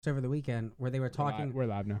over the weekend where they were talking. We're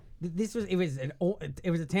live now.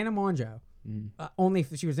 It was a Tana Mongeau.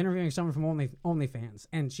 She was interviewing someone from OnlyFans,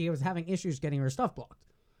 and she was having issues getting her stuff blocked.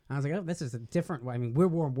 And I was like, oh, this is a different way. I mean, we're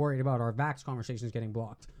more worried about our Vax conversations getting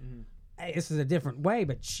blocked. This is a different way,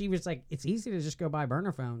 but she was like, it's easy to just go buy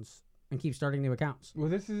burner phones and keep starting new accounts. Well,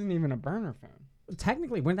 this isn't even a burner phone.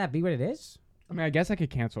 Technically, wouldn't that be what it is? I mean, I guess I could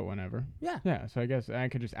cancel it whenever. Yeah. Yeah, so I guess I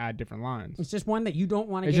could just add different lines. It's just one that you don't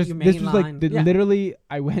want to It's get just your main this was line. like literally.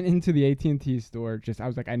 I went into the AT&T store. I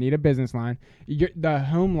was like, I need a business line. The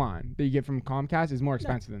home line that you get from Comcast is more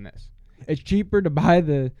expensive than this. It's cheaper to buy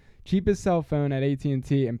the cheapest cell phone at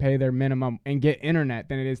AT&T and pay their minimum and get internet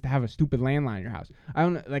than it is to have a stupid landline in your house.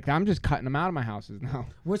 I'm just cutting them out of my houses now.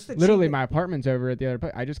 What's the literally my apartment's over at the other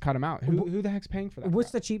place. I just cut them out. Who the heck's paying for that?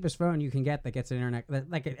 What's the cheapest phone you can get that gets internet?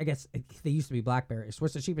 Like I guess they used to be Blackberries.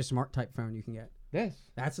 What's the cheapest smart type phone you can get? This.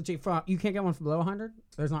 That's the cheap phone. You can't get one for below 100.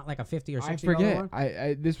 There's not like a 50 or 60. I forget.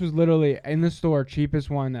 One? This was literally in the store,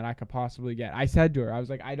 cheapest one that I could possibly get. I said to her, I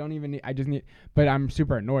was like, I don't even need. I just need. But I'm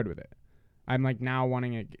super annoyed with it. I'm like now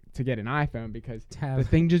wanting to get an iPhone because the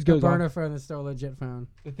thing just goes off. Burner phone is still a legit phone.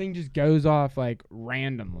 The thing just goes off like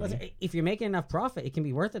randomly. Listen, if you're making enough profit, it can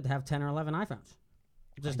be worth it to have 10 or 11 iPhones.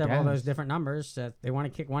 Just have all those different numbers. They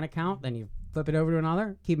want to kick one account, then you flip it over to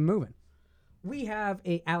another, keep them moving. We have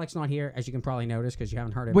Alex not here, as you can probably notice because you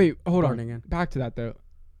haven't heard him. Wait, hold on. In. Back to that though.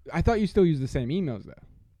 I thought you still use the same emails though.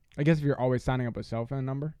 I guess if you're always signing up a cell phone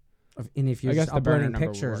number. And if you're just uploading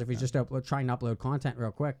pictures, if you're just trying to upload content real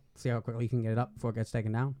quick, see how quickly you can get it up before it gets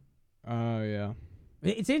taken down. Oh, yeah.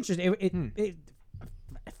 It's interesting. It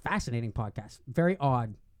fascinating podcast. Very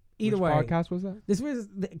odd. Either way. Which podcast was that? This was,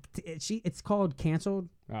 it's called Canceled.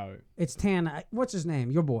 Oh. It's Tana. What's his name?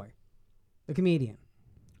 Your boy. The comedian.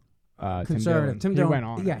 Conservative. Tim Dillon. He went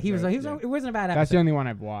on. Yeah, he was. It wasn't a bad episode. That's the only one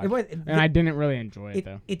I've watched. I didn't really enjoy it,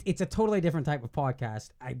 though. It's a totally different type of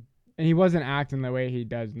podcast. And he wasn't acting the way he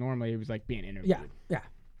does normally. He was like being interviewed.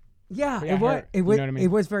 Yeah. It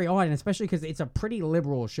was very odd, and especially because it's a pretty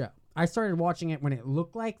liberal show. I started watching it when it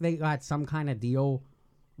looked like they got some kind of deal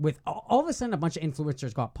with. All of a sudden, a bunch of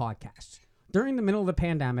influencers got podcasts during the middle of the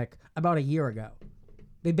pandemic about a year ago.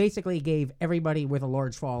 They basically gave everybody with a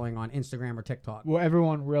large following on Instagram or TikTok. Well,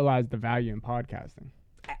 everyone realized the value in podcasting.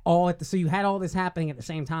 So you had all this happening at the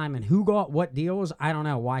same time, and who got what deals? I don't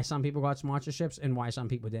know why some people got sponsorships and why some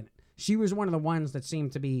people didn't. She was one of the ones that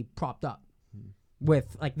seemed to be propped up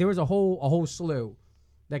with, like, there was a whole slew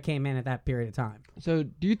that came in at that period of time. So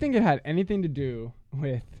do you think it had anything to do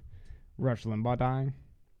with Rush Limbaugh dying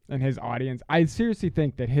and his audience? I seriously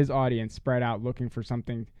think that his audience spread out looking for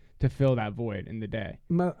something to fill that void in the day.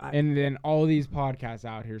 And then all these podcasts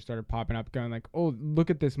out here started popping up going like, oh, look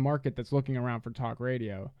at this market that's looking around for talk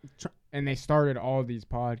radio. And they started all these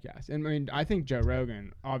podcasts. And I mean, I think Joe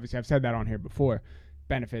Rogan, obviously I've said that on here before,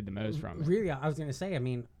 benefited the most from it. Really, I was going to say, I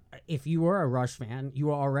mean, if you were a Rush fan, you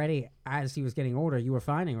were already, as he was getting older, you were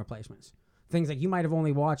finding replacements. Things like you might have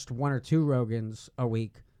only watched one or two Rogans a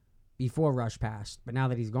week before Rush passed, but now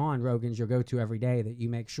that he's gone, Rogan's your go-to every day that you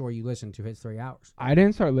make sure you listen to his 3 hours. I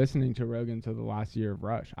didn't start listening to Rogan until the last year of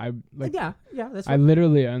Rush. Yeah, that's I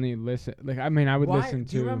literally only listen. Like, I mean, I would listen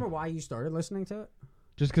to. Do you remember why you started listening to it?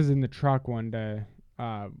 Just because in the truck one day,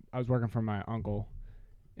 I was working for my uncle,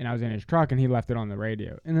 and I was in his truck, and he left it on the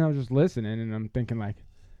radio, and then I was just listening, and I'm thinking like,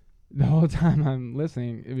 the whole time I'm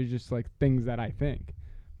listening, it was just like things that I think,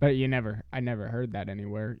 but I never heard that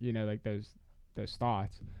anywhere. You know, like those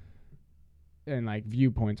thoughts. And like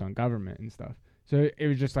viewpoints on government and stuff. So it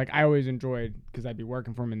was just like I always enjoyed because I'd be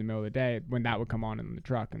working for him in the middle of the day when that would come on in the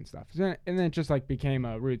truck and stuff. So, and then it just like became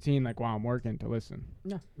a routine like while I'm working to listen.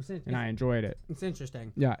 Yeah, and I enjoyed it. It's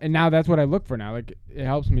interesting. Yeah, and now that's what I look for now. Like it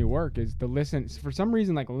helps me work is to listen. For some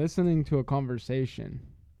reason, like listening to a conversation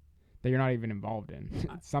that you're not even involved in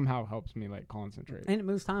somehow helps me like concentrate. And it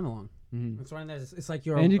moves time along. Mm-hmm. It's one of those. It's like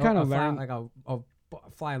you're and you kind of learn like a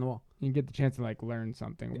fly on the wall. You get the chance to like learn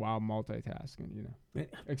something while multitasking, you know.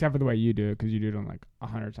 Except for the way you do it, because you do it on like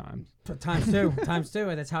 100 times. Times two.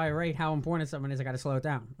 That's how I rate how important someone is. I got to slow it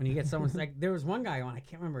down. When you get someone like, there was one guy on, I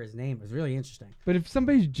can't remember his name. It was really interesting. But if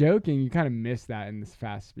somebody's joking, you kind of miss that in this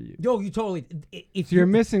fast speed. Yo, you totally. So you're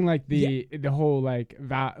missing like the whole like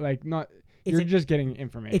not. You're just getting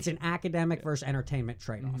information. It's an academic versus entertainment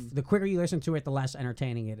trade-off. Mm-hmm. The quicker you listen to it, the less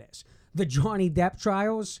entertaining it is. The Johnny Depp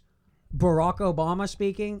trials. Barack Obama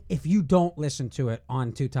speaking, if you don't listen to it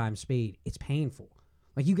on 2 times speed, it's painful.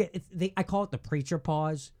 Like you get, I call it the preacher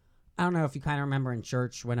pause. I don't know if you kind of remember in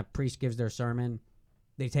church when a priest gives their sermon,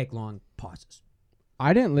 they take long pauses.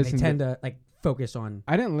 I didn't listen. They tend to like focus on.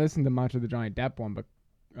 I didn't listen to much of the Johnny Depp one, but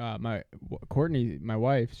Courtney, my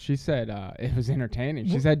wife, she said it was entertaining.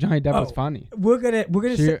 She said Johnny Depp was funny. We're gonna.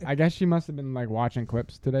 I guess she must have been like watching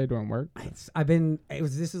clips today during work.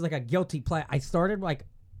 This is like a guilty play. I started like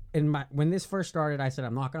when this first started, I said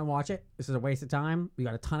I'm not gonna watch it. This is a waste of time. We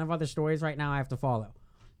got a ton of other stories right now I have to follow.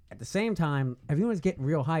 At the same time, everyone's getting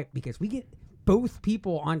real hype because we get both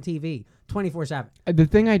people on TV 24/7. The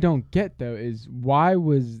thing I don't get though is why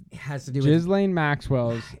was It has to do with Ghislaine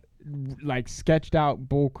Maxwell's like sketched out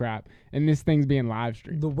bullcrap and this thing's being live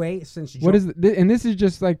streamed. the way since What is and this is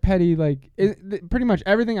just like petty, like pretty much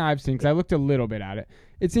everything I've seen, because I looked a little bit at it.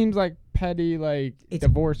 It seems like petty, like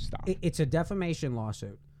divorce stuff. It's a defamation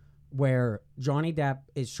lawsuit where Johnny Depp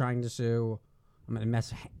is trying to sue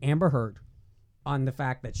Amber Heard on the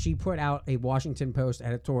fact that she put out a Washington Post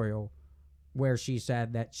editorial where she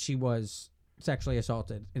said that she was sexually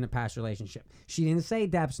assaulted in a past relationship. She didn't say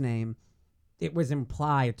Depp's name. It was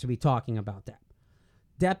implied to be talking about Depp.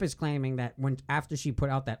 Depp is claiming that after she put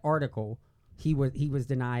out that article, he was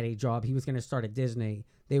denied a job. He was going to start at Disney.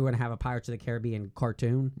 They were going to have a Pirates of the Caribbean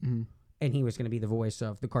cartoon, and he was going to be the voice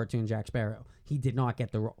of the cartoon Jack Sparrow. He did not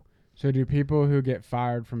get the role. So do people who get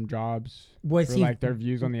fired from jobs for like their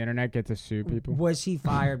views on the internet get to sue people? Was he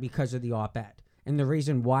fired because of the op-ed? And the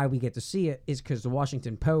reason why we get to see it is because the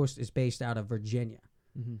Washington Post is based out of Virginia.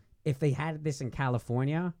 Mm-hmm. If they had this in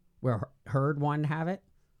California, where Heard wanted to have it,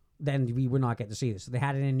 then we would not get to see this. If they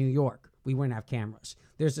had it in New York, we wouldn't have cameras.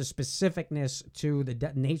 There's a specificness to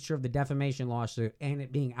the nature of the defamation lawsuit and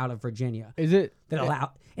it being out of Virginia. Is it that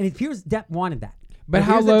allow? And it appears Depp wanted that. But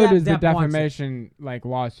how low does the defamation like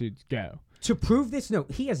lawsuits go? To prove this, no,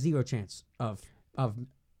 he has zero chance of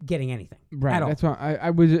getting anything. Right. At all. That's why I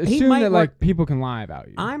would assume that like people can lie about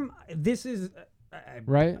you.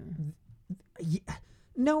 Right.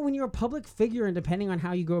 No, when you're a public figure and depending on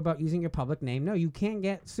how you go about using your public name, no, you can't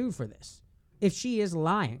get sued for this. If she is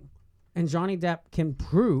lying, and Johnny Depp can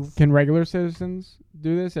prove, can regular citizens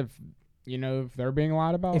do this if they're being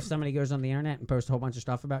lied about? If somebody goes on the internet and posts a whole bunch of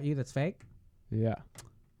stuff about you that's fake. Yeah.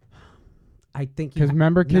 I think because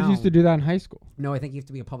remember, kids used to do that in high school. No, I think you have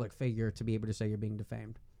to be a public figure to be able to say you're being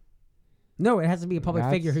defamed. No, it has to be a public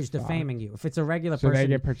figure who's defaming you. If it's a regular person, they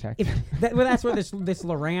get protected. That's where this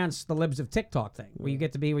Lawrence, the libs of TikTok thing, where you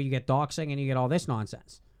get to be where you get doxing and you get all this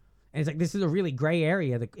nonsense. And it's like this is a really gray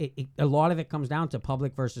area. A lot of it comes down to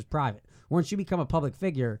public versus private. Once you become a public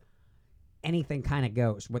figure, anything kind of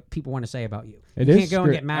goes. What people want to say about you, you can't go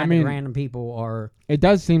and get mad at random people. Or it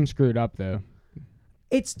does seem screwed up though.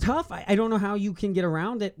 It's tough. I don't know how you can get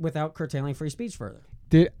around it without curtailing free speech further.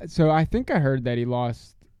 So I think I heard that he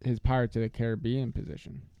lost his Pirates of the Caribbean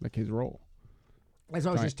position, like his role. As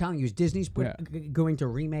I was just telling you, Disney's going to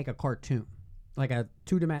remake a cartoon, like a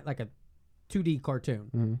 2D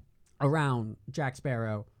cartoon around Jack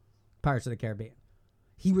Sparrow, Pirates of the Caribbean.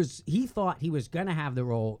 He thought he was gonna have the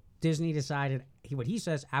role. Disney decided what he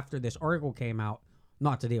says after this article came out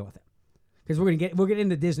not to deal with it. Because we'll get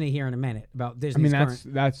into Disney here in a minute about Disney's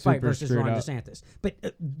current fight versus Ron DeSantis. But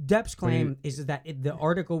Depp's claim is that the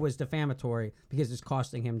article was defamatory because it's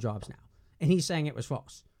costing him jobs now. And he's saying it was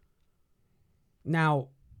false. Now,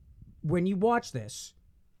 when you watch this...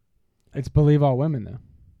 It's believe all women,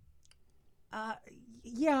 though.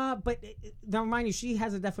 Yeah, but now remind you, she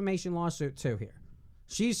has a defamation lawsuit too here.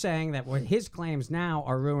 She's saying that what his claims now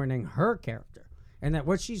are ruining her character. And that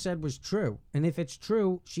what she said was true. And if it's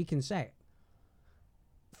true, she can say it.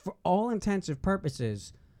 For all intensive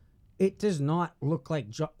purposes, it does not look like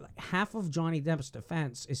half of Johnny Depp's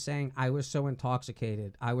defense is saying, I was so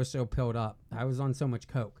intoxicated, I was so pilled up, I was on so much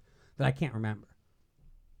coke that I can't remember.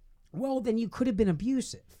 Well, then you could have been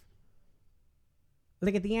abusive.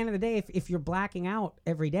 Like at the end of the day, if you're blacking out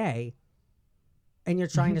every day and you're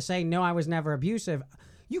trying to say, no, I was never abusive,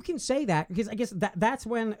 you can say that because I guess that's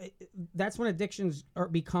when addictions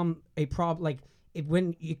become a problem. Like,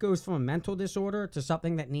 when it goes from a mental disorder to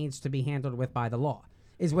something that needs to be handled with by the law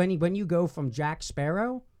is when you go from Jack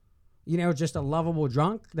Sparrow, just a lovable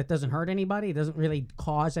drunk that doesn't hurt anybody, doesn't really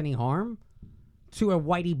cause any harm, to a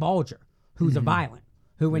Whitey Bulger who's a violent,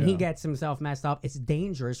 who when he gets himself messed up, it's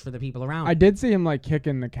dangerous for the people around him. I did see him like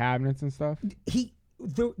kicking the cabinets and stuff.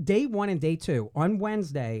 Day 1 and day 2 on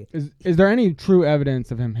Wednesday. Is there any true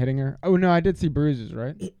evidence of him hitting her? Oh no, I did see bruises,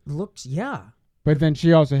 right? It looks, yeah. But then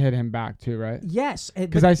she also hit him back too, right? Yes,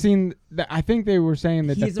 Because I seen I think they were saying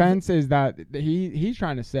the He's a- defense is that he's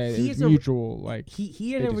trying to say He's it's a- mutual, like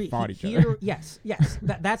he had they a just re- fought he- each he other. had a- yes.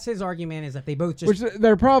 That's his argument, is that they both just. which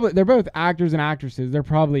they're both actors and actresses. They're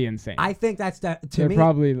probably insane. I think that's that to they're me.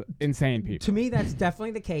 probably insane people. To me, that's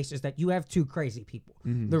definitely the case. Is that you have two crazy people.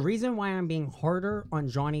 Mm-hmm. The reason why I'm being harder on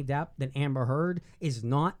Johnny Depp than Amber Heard is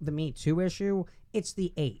not the Me Too issue. It's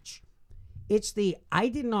the age. It's the I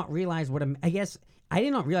did not realize what a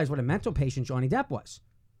mental patient Johnny Depp was.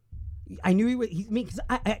 I knew he was. Because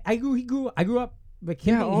I grew up. Like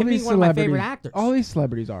him, all him these being one of my celebrities, favorite actors. all these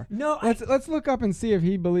celebrities are. No, let's look up and see if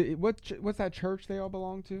he believe what's that church they all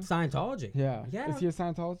belong to? Scientology. Yeah, Yeah. Is he a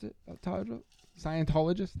Scientologist?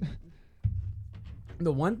 Scientologist?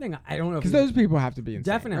 The one thing I don't know if Because he's- those people have to be insane,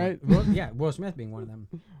 definitely, right? Will Smith being one of them.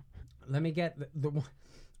 Let me get the one.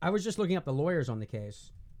 I was just looking up the lawyers on the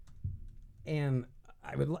case, and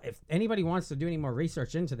I would if anybody wants to do any more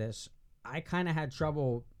research into this, I kind of had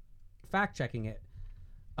trouble fact checking it.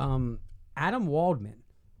 Adam Waldman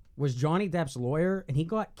was Johnny Depp's lawyer, and he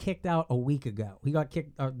got kicked out a week ago. He got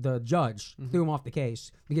kicked. The judge threw him off the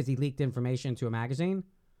case because he leaked information to a magazine.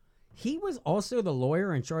 He was also the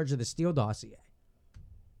lawyer in charge of the Steele dossier.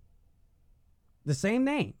 The same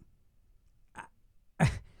name.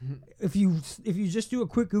 If you just do a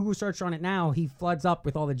quick Google search on it now, he floods up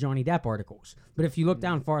with all the Johnny Depp articles. But if you look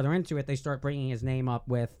down farther into it, they start bringing his name up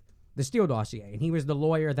with the Steele dossier, and he was the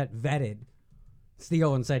lawyer that vetted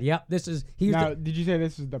Steele and said, "Yep, this is." Did you say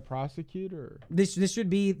this is the prosecutor? This should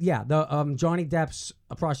be the Johnny Depp's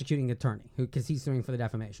prosecuting attorney because he's suing for the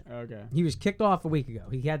defamation. Okay. He was kicked off a week ago.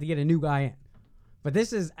 He had to get a new guy in, but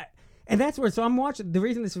this is, and that's where. So I'm watching. The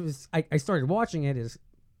reason I started watching it is.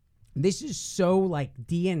 This is so like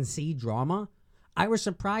DNC drama. I was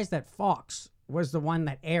surprised that Fox was the one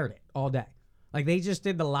that aired it all day. Like they just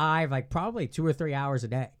did the live, like probably 2 or 3 hours a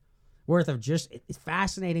day worth of just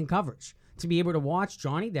fascinating coverage to be able to watch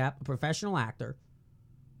Johnny Depp, a professional actor,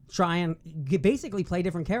 try and basically play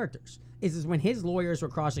different characters. Is when his lawyers were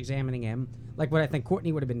cross-examining him, like what I think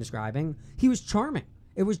Courtney would have been describing, he was charming.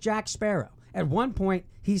 It was Jack Sparrow. At one point,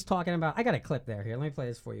 he's talking about, I got a clip there here. Let me play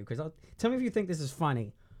this for you because tell me if you think this is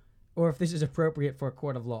funny. Or if this is appropriate for a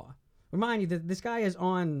court of law. Remind you that this guy is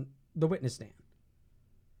on the witness stand.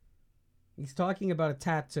 He's talking about a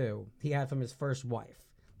tattoo he had from his first wife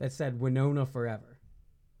that said Winona Forever.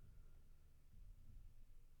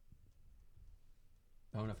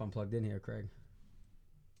 I don't know if I'm plugged in here, Craig.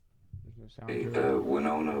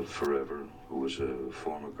 Winona Forever, who was a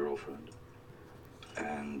former girlfriend.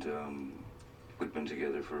 And we'd been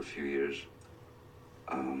together for a few years.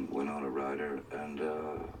 Winona Ryder, and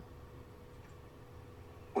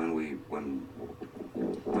when we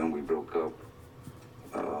broke up,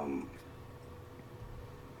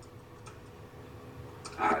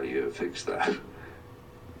 how do you fix that?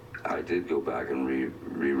 I did go back and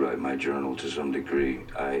rewrite my journal to some degree.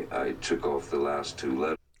 I took off the last 2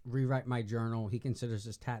 letters. Rewrite my journal. He considers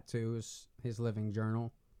his tattoos his living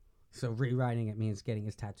journal. So rewriting it means getting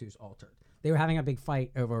his tattoos altered. They were having a big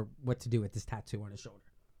fight over what to do with this tattoo on his shoulder.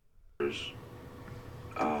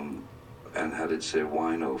 And had it say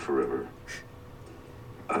Wino Forever.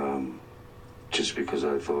 Just because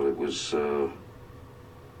I thought it was,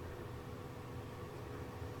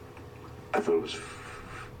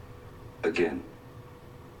 again,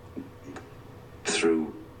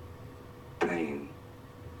 through pain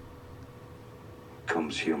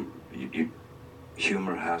comes humor.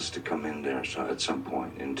 Humor has to come in there at some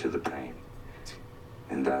point into the pain.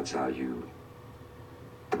 And that's how you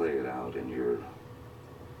play it out in your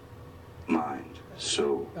mind.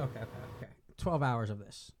 So Okay. 12 hours of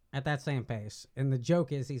this at that same pace. And the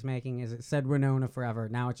joke he's making is it said Winona Forever.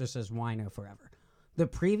 Now it just says Wino Forever. The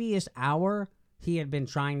previous hour, he had been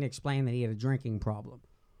trying to explain that he had a drinking problem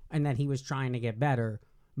and that he was trying to get better,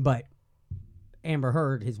 but Amber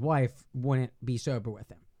Heard, his wife, wouldn't be sober with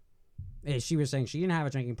him. She was saying she didn't have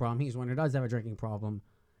a drinking problem. He's one who does have a drinking problem.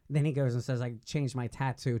 Then he goes and says, I changed my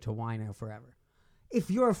tattoo to Wino Forever.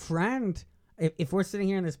 If you're a friend, if we're sitting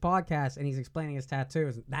here in this podcast and he's explaining his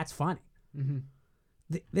tattoos, that's funny. Mm-hmm.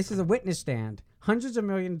 This is a witness stand. Hundreds of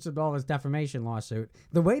millions of dollars defamation lawsuit.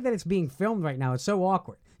 The way that it's being filmed right now is so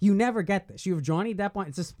awkward. You never get this. You have Johnny Depp on,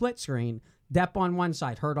 it's a split screen, Depp on one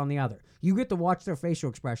side, Heard on the other. You get to watch their facial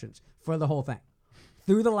expressions for the whole thing.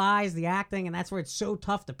 Through the lies, the acting, and that's where it's so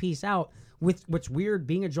tough to piece out. With what's weird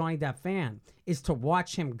being a Johnny Depp fan is to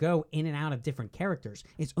watch him go in and out of different characters.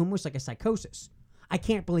 It's almost like a psychosis. I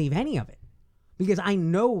can't believe any of it. because I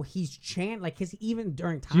know he's like his even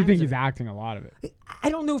during times. Do you think he's acting a lot of it? I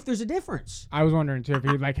don't know if there's a difference. I was wondering too if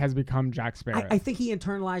he like has become Jack Sparrow. I think he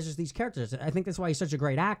internalizes these characters. I think that's why he's such a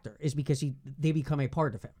great actor, is because they become a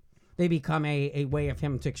part of him. They become a way of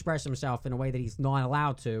him to express himself in a way that he's not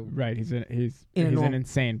allowed to. Right, he's an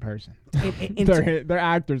insane person. They're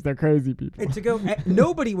actors. They're crazy people. And to go,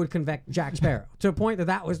 nobody would convict Jack Sparrow to a point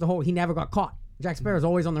that was the whole. He never got caught. Jack Sparrow's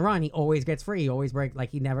always on the run. He always gets free. He always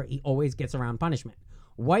he always gets around punishment.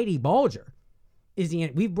 Whitey Bulger is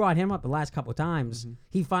we've brought him up the last couple of times. Mm-hmm.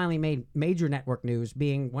 He finally made major network news,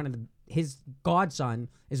 being his godson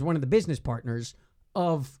is one of the business partners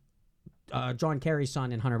of John Kerry's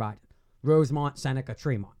son and Hunter Biden, Rosemont Seneca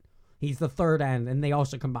Tremont. He's the third end, and they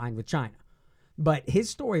also combined with China. But his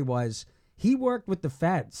story was he worked with the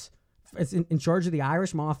feds in charge of the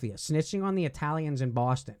Irish mafia, snitching on the Italians in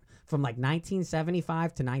Boston from like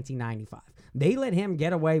 1975 to 1995. They let him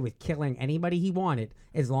get away with killing anybody he wanted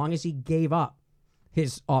as long as he gave up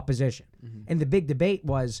his opposition. Mm-hmm. And the big debate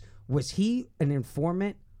was he an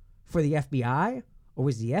informant for the FBI, or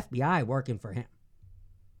was the FBI working for him?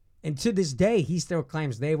 And to this day, he still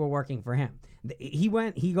claims they were working for him. He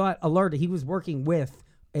got alerted. He was working with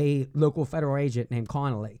a local federal agent named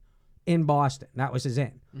Connolly in Boston. That was his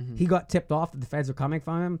in. Mm-hmm. He got tipped off that the feds were coming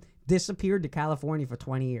from him, disappeared to California for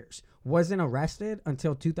 20 years, wasn't arrested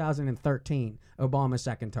until 2013, Obama's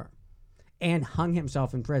second term, and hung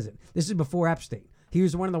himself in prison. This is before Epstein. He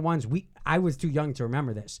was one of the ones I was too young to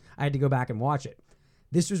remember this. I had to go back and watch it.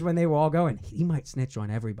 This was when they were all going, he might snitch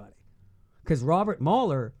on everybody. Because Robert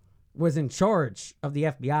Mueller was in charge of the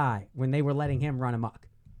FBI when they were letting him run amok.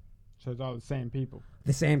 So it's all the same people.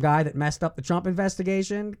 The same guy that messed up the Trump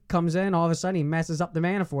investigation comes in, all of a sudden he messes up the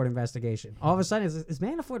Manafort investigation. All of a sudden, is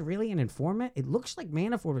Manafort really an informant? It looks like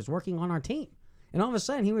Manafort was working on our team. And all of a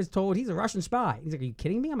sudden, he was told he's a Russian spy. He's like, are you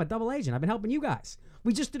kidding me? I'm a double agent. I've been helping you guys.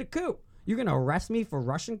 We just did a coup. You're going to arrest me for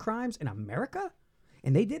Russian crimes in America?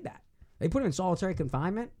 And they did that. They put him in solitary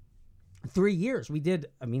confinement. 3 years. We did,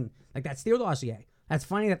 like that Steele dossier. That's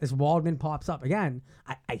funny that this Waldman pops up again.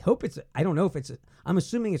 I hope I don't know if I'm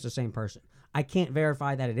assuming it's the same person. I can't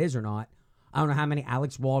verify that it is or not. I don't know how many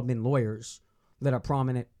Alex Waldman lawyers that are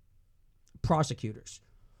prominent prosecutors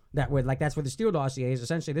that would, like, that's what the Steele dossier is.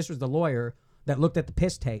 Essentially, this was the lawyer that looked at the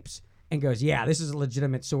piss tapes and goes, yeah, this is a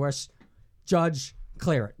legitimate source. Judge,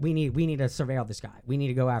 clear it. We need to surveil this guy. We need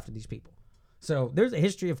to go after these people. So there's a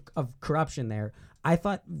history of corruption there. I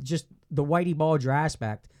thought just the Whitey Bulger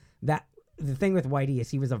aspect, that the thing with Whitey is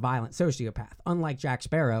he was a violent sociopath, unlike Jack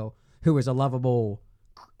Sparrow, who was a lovable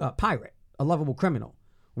pirate, a lovable criminal.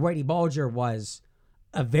 Whitey Bulger was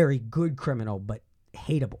a very good criminal, but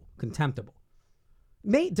hateable, contemptible.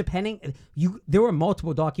 There were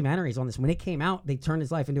multiple documentaries on this. When it came out, they turned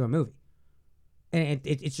his life into a movie. And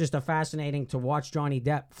it's just fascinating to watch Johnny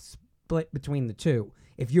Depp split between the two.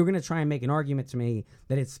 If you're going to try and make an argument to me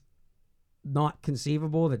that it's not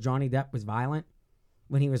conceivable that Johnny Depp was violent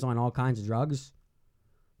when he was on all kinds of drugs,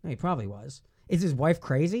 no, he probably was. Is his wife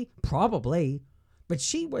crazy? Probably. But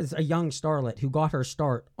she was a young starlet who got her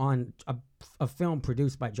start on a film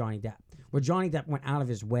produced by Johnny Depp, where Johnny Depp went out of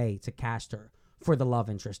his way to cast her for the love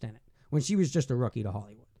interest in it, when she was just a rookie to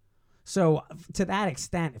Hollywood. So to that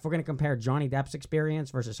extent, if we're going to compare Johnny Depp's experience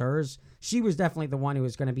versus hers, she was definitely the one who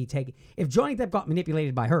was going to be taken. If Johnny Depp got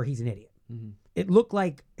manipulated by her, he's an idiot. Mm-hmm. It looked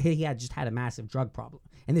like he had just had a massive drug problem.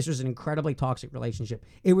 And this was an incredibly toxic relationship.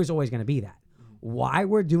 It was always going to be that. Mm-hmm. Why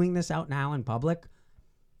we're doing this out now in public,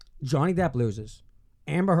 Johnny Depp loses.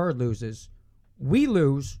 Amber Heard loses. We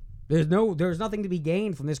lose. There's nothing to be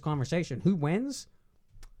gained from this conversation. Who wins?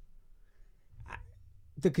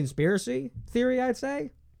 The conspiracy theory, I'd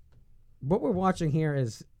say. What we're watching here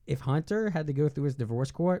is if Hunter had to go through his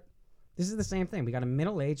divorce court, this is the same thing. We got a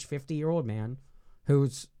middle-aged 50-year-old man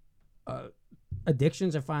whose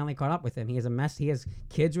addictions have finally caught up with him. He has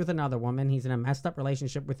kids with another woman. He's in a messed up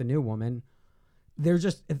relationship with a new woman.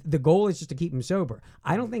 The goal is just to keep him sober.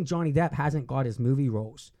 I don't think Johnny Depp hasn't got his movie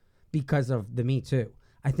roles because of the Me Too.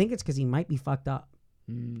 I think it's because he might be fucked up.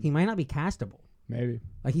 He might not be castable. Maybe.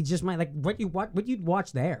 Like he just might, like what you'd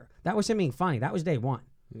watch there. That was him being funny. That was day one.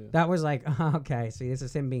 Yeah. That was like, okay, see, this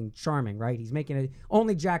is him being charming, right? He's making it.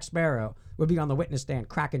 Only Jack Sparrow would be on the witness stand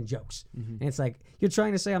cracking jokes. Mm-hmm. And it's like, you're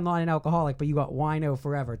trying to say I'm not an alcoholic, but you got Wino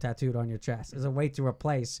Forever tattooed on your chest as a way to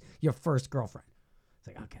replace your first girlfriend. It's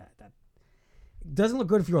like, okay, that doesn't look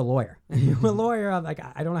good if you're a lawyer. If you're a lawyer, I'm like,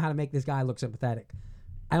 I don't know how to make this guy look sympathetic.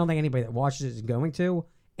 I don't think anybody that watches it is going to.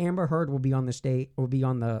 Amber Heard will be on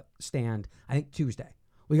the stand, I think, Tuesday.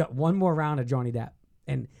 We got one more round of Johnny Depp.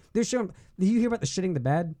 And they're showing. Did you hear about the shitting the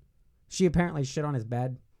bed? She apparently shit on his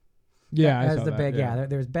bed. Yeah, as the big. Yeah,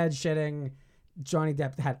 there's bed shitting. Johnny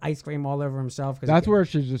Depp had ice cream all over himself. That's where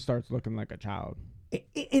she just starts looking like a child.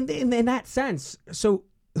 In that sense, so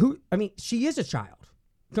she is a child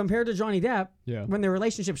compared to Johnny Depp. Yeah. When their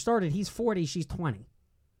relationship started, he's 40, she's 20.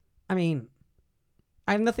 I mean,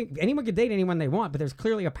 I have nothing. Anyone could date anyone they want, but there's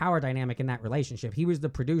clearly a power dynamic in that relationship. He was the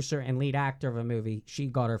producer and lead actor of a movie. She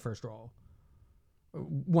got her first role.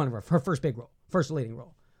 One of her first big role, first leading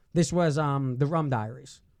role. This was The Rum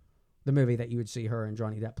Diaries, the movie that you would see her and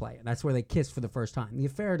Johnny Depp play. And that's where they kissed for the first time. The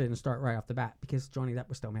affair didn't start right off the bat because Johnny Depp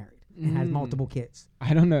was still married and had multiple kids.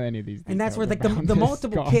 I don't know any of these. And that's where the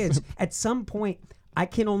multiple kids, at some point, I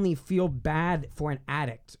can only feel bad for an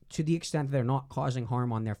addict to the extent that they're not causing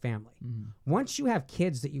harm on their family. Once you have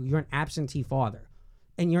kids that you're an absentee father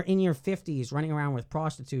and you're in your 50s running around with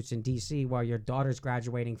prostitutes in D.C. while your daughter's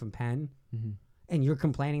graduating from Penn and you're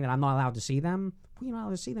complaining that I'm not allowed to see them, well, you're not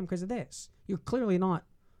allowed to see them because of this. You're clearly not.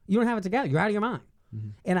 You don't have it together. You're out of your mind.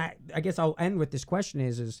 And I guess I'll end with this question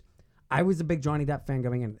is I was a big Johnny Depp fan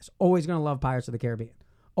going into this. Always going to love Pirates of the Caribbean.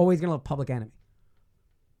 Always going to love Public Enemy.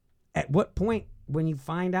 At what point, when you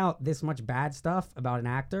find out this much bad stuff about an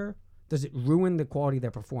actor, does it ruin the quality of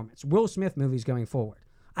their performance? Will Smith movies going forward.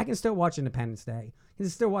 I can still watch Independence Day. I can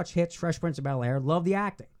still watch Hitch, Fresh Prince of Bel-Air. Love the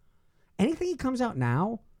acting. Anything that comes out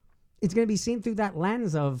now, it's going to be seen through that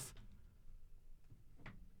lens of,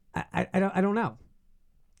 I don't know.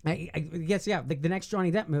 I guess, yeah, the next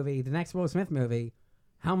Johnny Depp movie, the next Will Smith movie,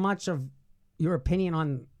 how much of your opinion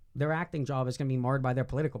on their acting job is going to be marred by their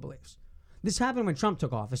political beliefs? This happened when Trump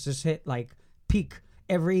took office. This hit like peak.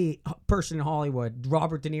 Every person in Hollywood,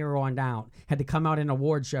 Robert De Niro on down, had to come out in an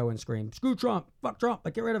award show and scream, screw Trump, fuck Trump,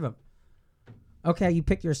 like get rid of him. Okay, you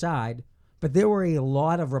pick your side, but there were a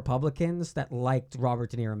lot of Republicans that liked Robert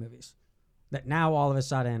De Niro movies. That now all of a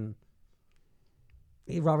sudden,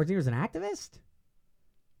 Robert De Niro's an activist?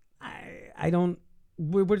 I don't.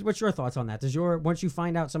 What's your thoughts on that? Once you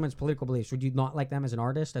find out someone's political beliefs, would you not like them as an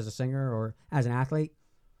artist, as a singer, or as an athlete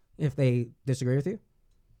if they disagree with you?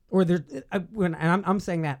 Or I'm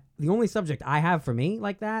saying that the only subject I have for me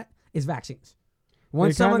like that is vaccines.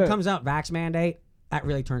 Once someone comes out vax mandate, that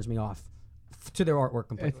really turns me off to their artwork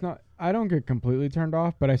completely. It's not. I don't get completely turned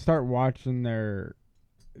off, but I start watching their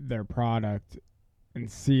product and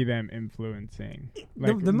see them influencing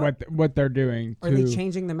what they're doing. Are they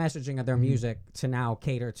changing the messaging of their music to now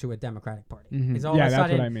cater to a Democratic Party? Is all that's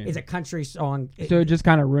what I mean. Is a country song? So it just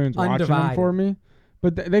kind of ruins watching them for me.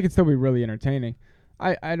 But they could still be really entertaining.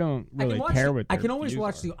 I don't really care what. I can always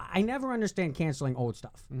watch I never understand canceling old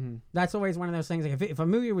stuff. That's always one of those things. Like if a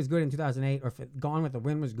movie was good in 2008, or if Gone with the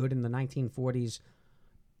Wind was good in the 1940s,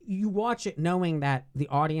 you watch it knowing that the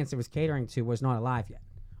audience it was catering to was not alive yet,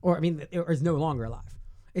 or is no longer alive.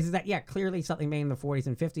 Is that clearly something made in the 40s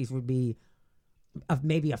and 50s would be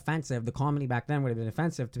maybe offensive. The comedy back then would have been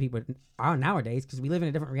offensive to people nowadays because we live in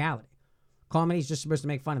a different reality. Comedy is just supposed to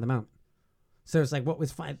make fun of the moment. So it's like what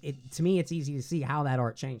was fun. To me, it's easy to see how that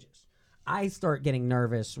art changes. I start getting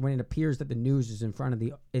nervous when it appears that the news is in front of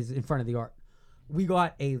the art. We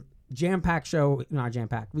got a jam-packed show, not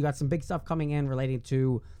jam-packed. We got some big stuff coming in relating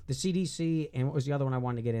to the CDC and what was the other one I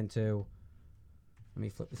wanted to get into? Let me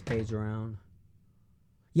flip this page around.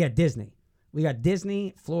 Yeah, Disney. We got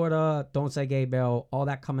Disney, Florida, Don't Say Gay bill, all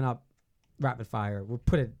that coming up rapid fire.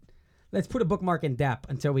 Let's put a bookmark in Depp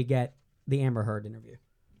until we get the Amber Heard interview.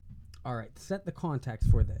 All right, set the context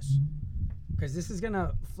for this, because this is going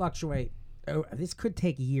to fluctuate. This could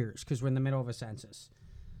take years because we're in the middle of a census.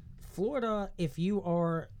 Florida, if you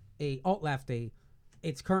are a alt-lefty,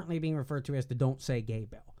 it's currently being referred to as the Don't Say Gay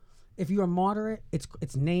bill. If you are moderate,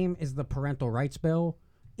 its name is the Parental Rights Bill.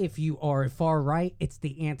 If you are far right, it's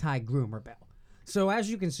the Anti-Groomer Bill. So as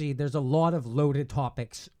you can see, there's a lot of loaded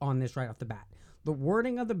topics on this right off the bat. The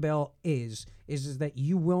wording of the bill is that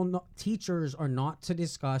you will not, teachers are not to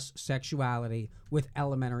discuss sexuality with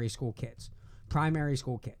elementary school kids, primary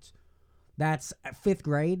school kids. That's 5th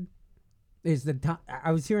grade is the time.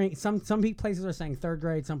 I was hearing some places are saying 3rd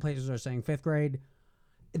grade, some places are saying 5th grade.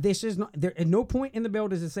 This is not there. At no point in the bill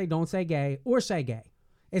does it say don't say gay or say gay.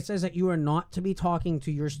 It says that you are not to be talking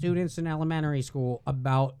to your students in elementary school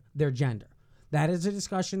about their gender. That is a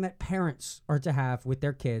discussion that parents are to have with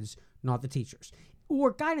their kids, not the teachers.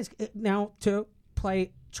 Or guidance. Now, to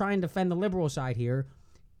try and defend the liberal side here,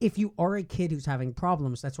 if you are a kid who's having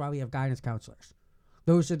problems, that's why we have guidance counselors.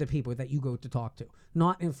 Those are the people that you go to talk to,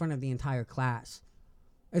 not in front of the entire class.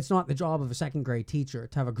 It's not the job of a 2nd grade teacher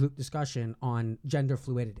to have a group discussion on gender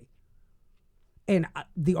fluidity. And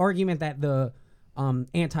the argument that the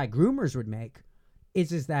anti-groomers would make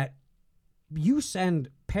is that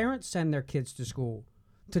parents send their kids to school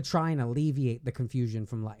to try and alleviate the confusion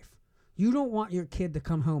from life. You don't want your kid to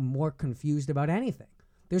come home more confused about anything.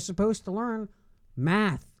 They're supposed to learn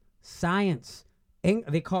math, science,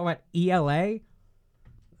 they call it ELA.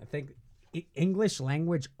 I think English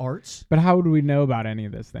language arts. But how would we know about any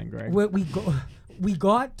of this thing, Greg? We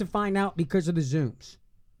got to find out because of the Zooms.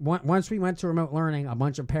 Once we went to remote learning, a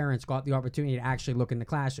bunch of parents got the opportunity to actually look in the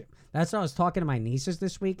classroom. That's what I was talking to my nieces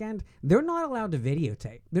this weekend. They're not allowed to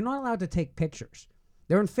videotape. They're not allowed to take pictures.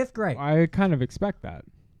 They're in 5th grade. I kind of expect that.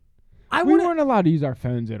 We weren't allowed to use our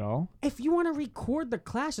phones at all. If you want to record the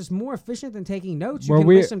class, it's more efficient than taking notes. You Well, can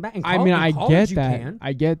listen back. I get you that. can.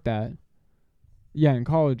 I get that. Yeah, in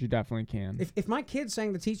college you definitely can. If my kid's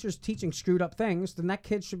saying the teacher's teaching screwed up things, then that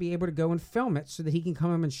kid should be able to go and film it so that he can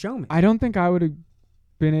come home and show me. I don't think I would have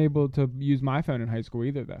been able to use my phone in high school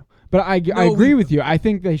either, though. But I agree with you. I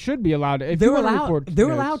think they should be allowed to. If they're you allowed. record They're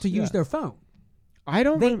notes, allowed to use their phone. I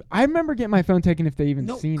don't. I remember getting my phone taken if they even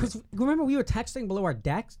seen it. Because remember we were texting below our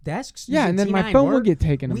desks. Yeah, and then my phone would get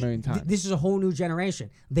taken a million times. This is a whole new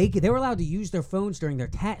generation. They were allowed to use their phones during their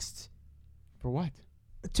tests. For what?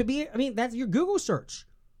 That's your Google search.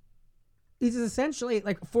 It's essentially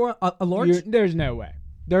like for a large. There's no way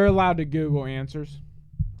they're allowed to Google answers.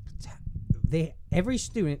 Every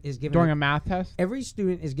student is given during a math test. Every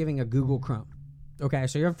student is giving a Google Chrome. Okay,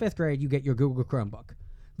 so you're in 5th grade. You get your Google Chromebook.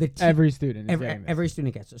 Every student. Every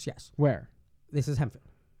student gets this. Yes. Where? This is Hempfield.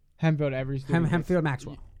 Hempfield. Every student. Hempfield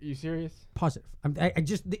Maxwell. You serious? Positive. I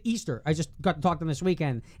just the Easter. I just got to talk to them this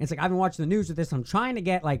weekend. And it's like I've been watching the news with this. I'm trying to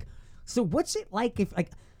get like. So what's it like if like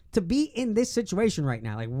to be in this situation right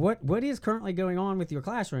now? Like what is currently going on with your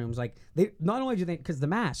classrooms? Like they not only do they because the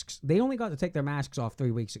masks they only got to take their masks off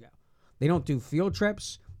 3 weeks ago. They don't do field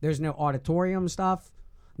trips. There's no auditorium stuff.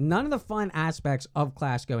 None of the fun aspects of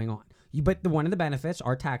class going on. But one of the benefits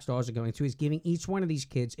our tax dollars are going to is giving each one of these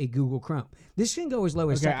kids a Google Chrome. This can go as low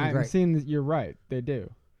as second grade. I'm seeing that you're right. They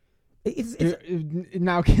do.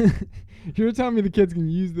 Now, you're telling me the kids can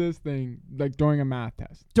use this thing like during a math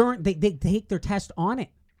test. They take their test on it.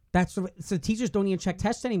 So teachers don't even check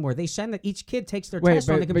tests anymore. They send that each kid takes their test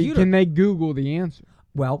on the computer. But can they Google the answer?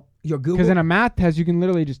 Well, your Google... Because in a math test, you can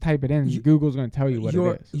literally just type it in and Google's going to tell you what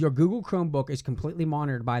it is. Your Google Chromebook is completely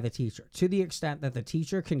monitored by the teacher to the extent that the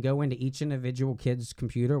teacher can go into each individual kid's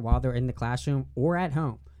computer while they're in the classroom or at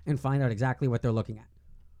home and find out exactly what they're looking at.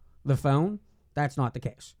 The phone, that's not the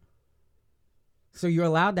case. So you're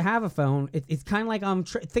allowed to have a phone. It's kind of like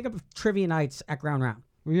think of trivia nights at Ground Round.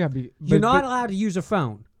 Well, yeah, you're not allowed to use a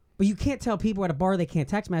phone, but you can't tell people at a bar they can't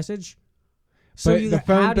text message. So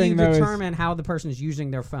how do you determine how the person is using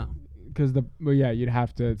their phone? Because you'd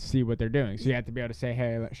have to see what they're doing. So you have to be able to say,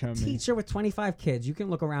 "Hey, show me." Teacher with 25 kids, you can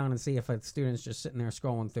look around and see if a student's just sitting there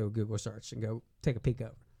scrolling through Google search and go take a peek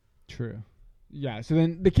over. True. Yeah. So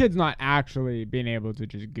then the kid's not actually being able to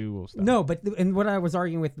just Google stuff. No, and what I was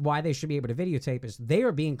arguing with why they should be able to videotape is they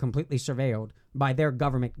are being completely surveilled by their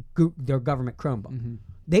government Chromebook. Mm-hmm.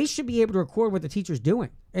 They should be able to record what the teacher's doing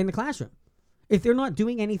in the classroom. If they're not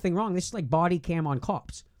doing anything wrong, this is like body cam on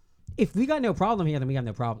cops. If we got no problem here, then we got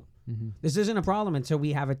no problem. Mm-hmm. This isn't a problem until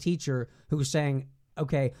we have a teacher who's saying,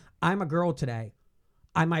 okay, I'm a girl today.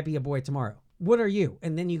 I might be a boy tomorrow. What are you?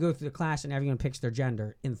 And then you go through the class and everyone picks their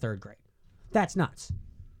gender in 3rd grade. That's nuts.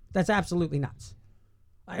 That's absolutely nuts.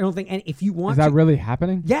 I don't think if you want Is that really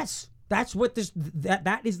happening? Yes. That's what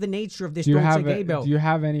that is the nature of this Don't Say Gay bill. Do you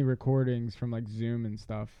have any recordings from like Zoom and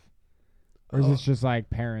stuff? Or is this just like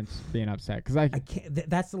parents being upset? Because I can't.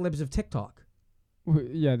 That's the libs of TikTok.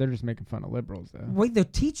 Yeah, they're just making fun of liberals, though. Wait, they're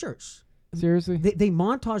teachers. Seriously? They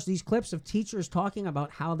montage these clips of teachers talking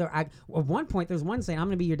about how they're... At one point, there's one saying, I'm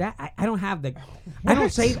going to be your dad. I don't have the... I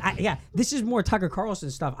don't save... this is more Tucker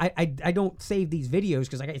Carlson stuff. I don't save these videos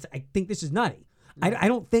because I think this is nutty. I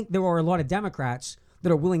don't think there are a lot of Democrats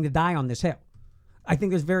that are willing to die on this hill. I think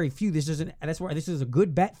there's very few. This is a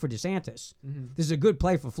good bet for DeSantis. Mm-hmm. This is a good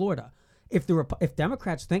play for Florida. If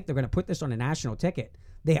Democrats think they're going to put this on a national ticket,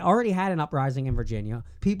 they already had an uprising in Virginia.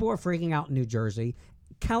 People are freaking out in New Jersey.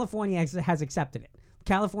 California has accepted it.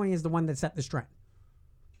 California is the one that set this trend.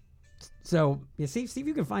 So you see if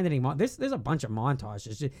you can find any. There's a bunch of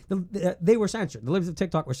montages. They were censored. The libs of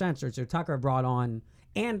TikTok were censored. So Tucker brought on,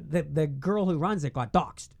 and the girl who runs it got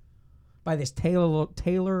doxxed by this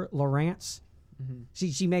Taylor Lawrence. Mm-hmm.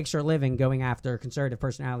 She makes her living going after conservative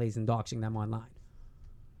personalities and doxing them online.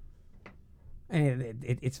 And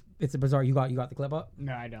it's a bizarre. You got the clip up?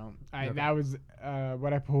 No, I don't. That was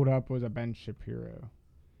what I pulled up was a Ben Shapiro.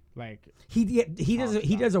 Like he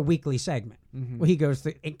does a weekly segment. Mm-hmm. Where he goes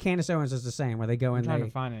through. And Candace Owens is the same. Where they go and trying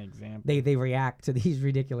to find an example. They react to these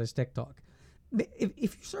ridiculous TikTok. If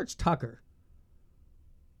you search Tucker,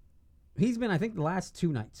 he's been I think the last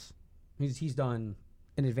 2 nights. He's done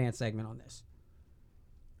an advanced segment on this.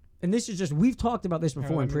 And this is just, we've talked about this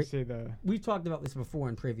before. We've talked about this before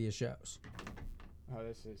in previous shows. Oh,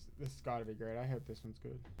 this has got to be great. I hope this one's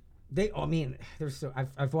good. There's so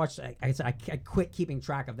I've watched. I quit keeping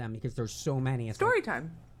track of them because there's so many. It's Story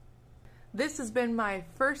time. This has been my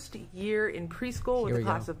first year in preschool with a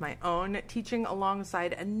class of my own, teaching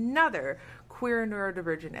alongside another queer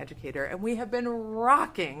neurodivergent educator, and we have been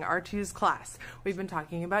rocking our Choose class. We've been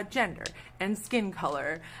talking about gender and skin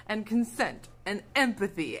color and consent and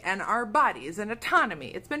empathy and our bodies and autonomy.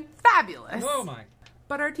 It's been fabulous. Oh my.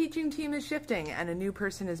 But our teaching team is shifting and a new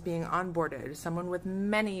person is being onboarded, someone with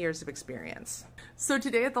many years of experience. So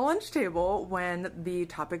today at the lunch table, when the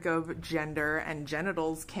topic of gender and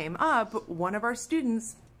genitals came up, one of our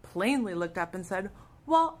students plainly looked up and said,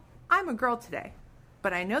 "Well, I'm a girl today,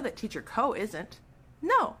 but I know that teacher Co isn't.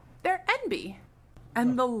 No, they're NB."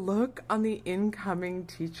 And the look on the incoming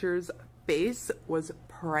teacher's face was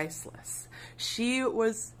priceless. She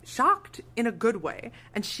was shocked in a good way,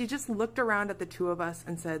 and she just looked around at the two of us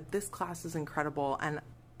and said, "This class is incredible, and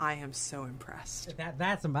I am so impressed."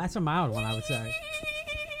 That's a mild one, I would say.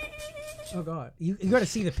 Oh God, you got to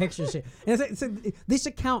see the pictures here. This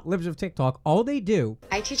account, Libs of TikTok, all they do.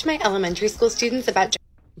 I teach my elementary school students about.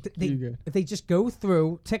 They just go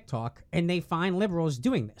through TikTok and they find liberals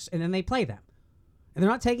doing this, and then they play them. And they're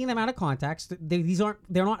not taking them out of context.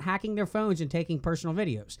 They're not hacking their phones and taking personal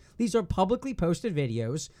videos. These are publicly posted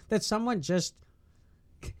videos that someone just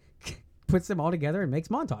puts them all together and makes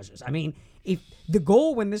montages. I mean, if the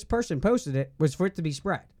goal when this person posted it was for it to be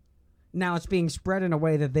spread. Now it's being spread in a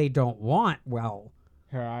way that they don't want. Well,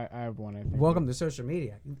 here, I have one. I think. Welcome to social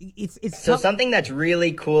media. It's so something that's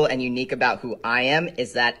really cool and unique about who I am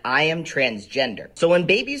is that I am transgender. So when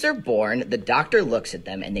babies are born, the doctor looks at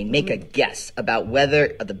them and they make a guess about whether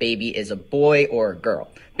the baby is a boy or a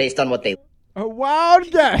girl based on what they a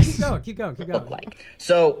wild guess. Keep going. Look like.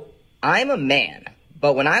 So I'm a man,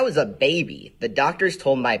 but when I was a baby, the doctors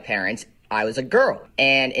told my parents I was a girl.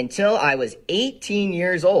 And until I was 18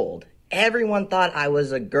 years old, everyone thought I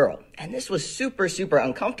was a girl. And this was super, super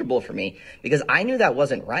uncomfortable for me because I knew that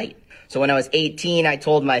wasn't right. So when I was 18, I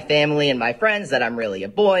told my family and my friends that I'm really a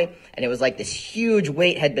boy. And it was like this huge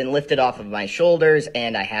weight had been lifted off of my shoulders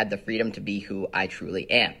and I had the freedom to be who I truly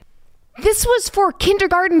am. This was for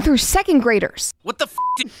kindergarten through second graders. What the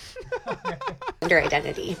Gender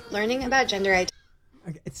identity. Learning about gender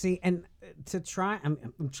identity. See, and to try,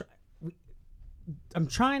 I'm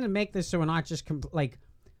trying to make this so we're not just like.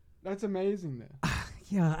 That's amazing, though.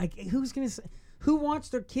 Yeah, who's gonna say? Who wants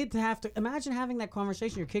their kid to have to imagine having that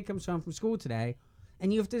conversation? Your kid comes home from school today,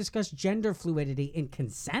 and you have to discuss gender fluidity and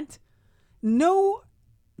consent. No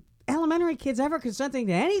elementary kids ever consenting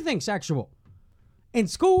to anything sexual in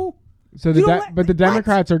school. So the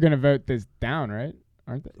Democrats are going to vote this down, right?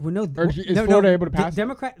 Aren't they? Well, no. Is Florida able to pass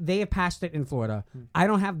it? They have passed it in Florida. I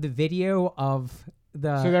don't have the video of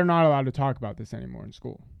the. So they're not allowed to talk about this anymore in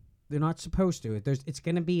school. They're not supposed to. It's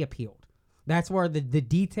going to be appealed. That's where the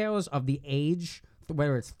details of the age,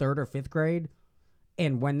 whether it's 3rd or 5th grade,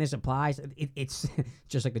 and when this applies, it's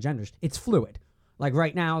just like the genders. It's fluid. Like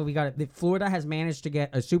right now, Florida has managed to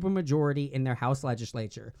get a supermajority in their House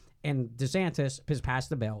legislature, and DeSantis has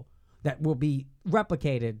passed a bill that will be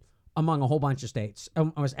replicated among a whole bunch of states,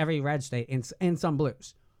 almost every red state and some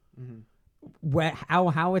blues. Mm-hmm.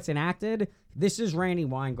 How it's enacted, this is Randy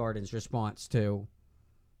Weingarten's response to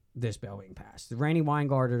this bill being passed. Randy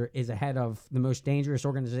Weingarten is the head of the most dangerous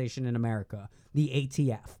organization in America, the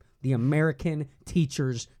ATF, the American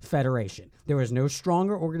Teachers Federation. There is no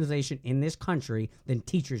stronger organization in this country than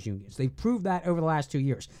teachers unions. They've proved that over the last 2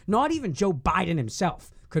 years. Not even Joe Biden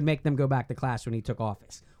himself could make them go back to class when he took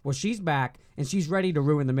office. Well, she's back, and she's ready to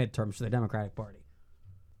ruin the midterms for the Democratic Party.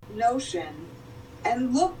 Notion.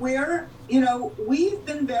 And look, we've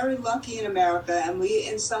been very lucky in America, and we,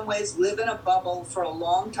 in some ways, live in a bubble for a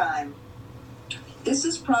long time. This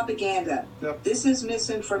is propaganda. Yep. This is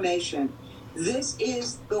misinformation. This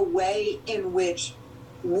is the way in which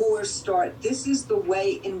wars start. This is the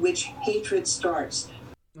way in which hatred starts.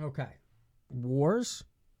 Okay. Wars?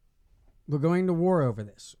 We're going to war over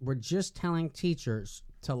this. We're just telling teachers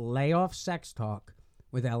to lay off sex talk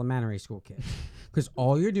with elementary school kids. Because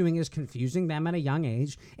all you're doing is confusing them at a young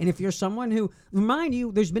age. And if you're someone who, remind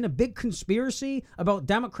you, there's been a big conspiracy about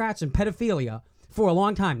Democrats and pedophilia for a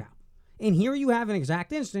long time now. And here you have an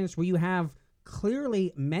exact instance where you have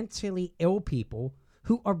clearly mentally ill people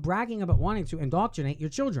who are bragging about wanting to indoctrinate your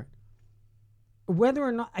children. Whether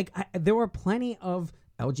or not, there are plenty of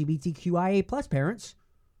LGBTQIA plus parents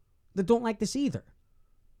that don't like this either.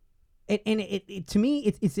 It to me,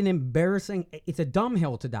 it's an embarrassing, it's a dumb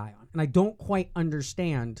hill to die on. And I don't quite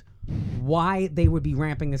understand why they would be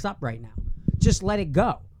ramping this up right now. Just let it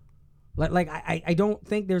go. I don't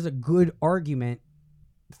think there's a good argument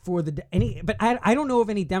for but I don't know of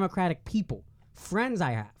any Democratic people, friends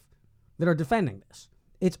I have, that are defending this.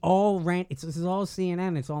 It's all this is all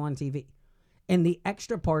CNN, it's all on TV. And the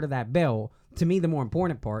extra part of that bill, to me the more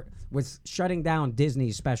important part, was shutting down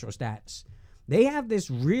Disney's special status. They have this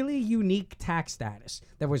really unique tax status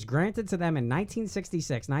that was granted to them in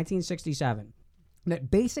 1966, 1967, that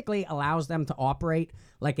basically allows them to operate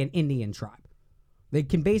like an Indian tribe. They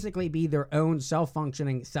can basically be their own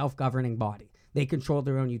self-functioning, self-governing body. They control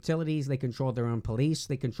their own utilities. They control their own police.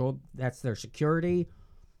 That's their security.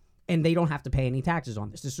 And they don't have to pay any taxes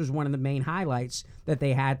on this. This was one of the main highlights that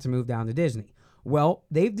they had to move down to Disney. Well,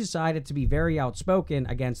 they've decided to be very outspoken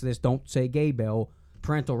against this Don't Say Gay bill,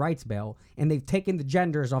 parental rights bill, and they've taken the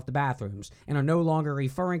genders off the bathrooms and are no longer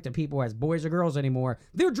referring to people as boys or girls anymore.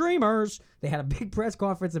 They're dreamers. They had a big press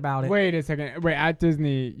conference about it. Wait a second. Wait, at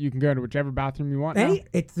Disney, you can go to whichever bathroom you want now?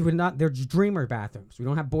 They're dreamer bathrooms. We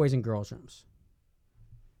don't have boys and girls rooms.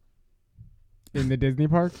 In the Disney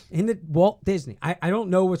parks? In the Walt Disney. I don't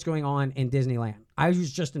know what's going on in Disneyland. I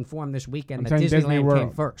was just informed this weekend that Disneyland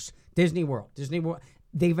came first. Disney World.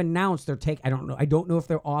 They've announced their take. I don't know if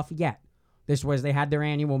they're off yet. They had their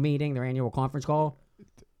annual meeting, their annual conference call.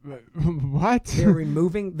 What? They're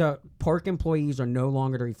removing the park employees are no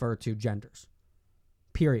longer to refer to genders.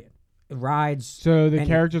 Period. Rides. So the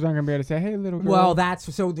characters aren't going to be able to say, hey, little girl. Well,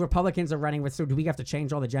 so the Republicans are running with, so do we have to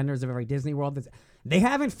change all the genders of every Disney World? They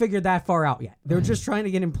haven't figured that far out yet. They're just trying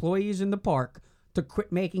to get employees in the park to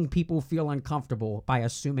quit making people feel uncomfortable by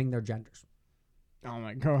assuming their genders. Oh,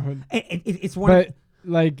 my God. It's one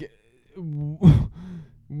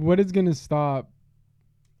what is going to stop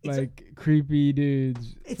creepy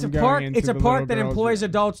dudes? It's a park that employs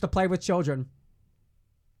adults to play with children.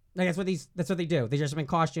 Like that's what they do. They dress up in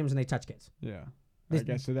costumes and they touch kids. Yeah. I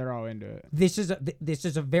guess so. They're all into it. This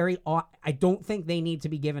is a very I don't think they need to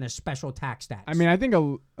be given a special tax status. I mean, I think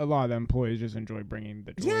a lot of the employees just enjoy bringing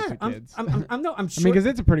the toys to kids. I'm sure. I mean, because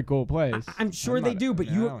it's a pretty cool place. I'm sure they do, but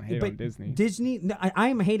I don't hate on Disney. Disney. No,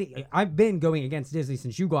 I'm hating. I've been going against Disney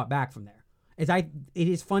since you got back from there. It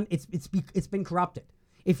is fun. It's been corrupted.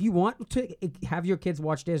 If you want to have your kids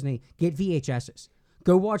watch Disney, get VHSs.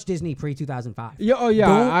 Go watch Disney pre-2005. Yeah, oh yeah,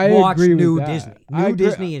 Don't watch agree new with that. Disney. New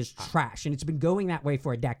Disney is trash, and it's been going that way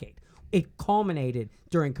for a decade. It culminated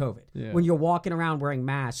during COVID when you're walking around wearing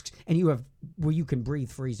masks and you have where you can breathe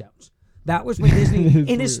free zones. That was when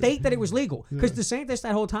Disney, in a state that it was legal. Because DeSantis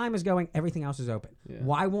that whole time is going, everything else is open. Yeah.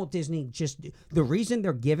 Why won't Disney just... The reason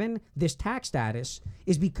they're given this tax status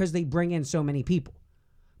is because they bring in so many people.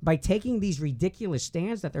 By taking these ridiculous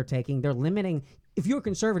stands that they're taking, they're limiting... If you're a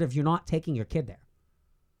conservative, you're not taking your kid there.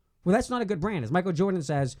 Well, that's not a good brand. As Michael Jordan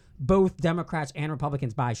says, both Democrats and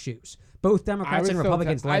Republicans buy shoes. Both Democrats and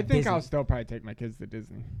Republicans like Disney. I think I'll still probably take my kids to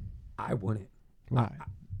Disney. I wouldn't. Why?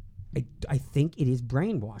 I think it is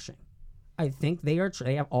brainwashing. I think they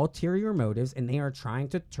have ulterior motives, and they are trying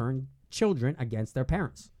to turn children against their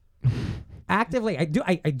parents. Actively. I do.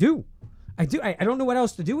 I don't know what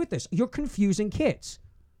else to do with this. You're confusing kids.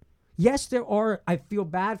 Yes, there are. I feel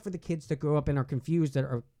bad for the kids that grow up and are confused that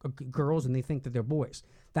are girls and they think that they're boys.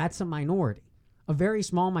 That's a minority, a very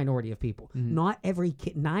small minority of people. Mm-hmm. Not every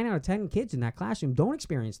kid, 9 out of 10 kids in that classroom don't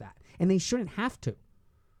experience that, and they shouldn't have to.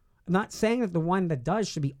 I'm not saying that the one that does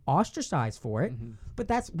should be ostracized for it, but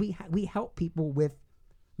that's we help people with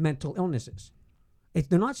mental illnesses.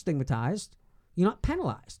 They're not stigmatized. You're not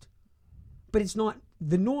penalized. But it's not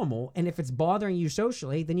the normal, and if it's bothering you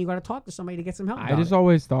socially, then you got to talk to somebody to get some help. I just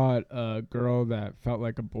always thought a girl that felt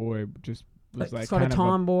like a boy just was like sort kind of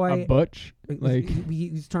tomboy, a butch. Like we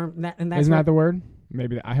use term that, and that's isn't that the word?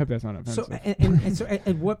 Maybe I hope that's not offensive. So so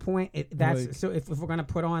at what point that's like, so if we're gonna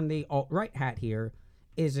put on the alt-right hat here,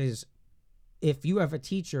 is if you have a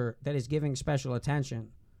teacher that is giving special attention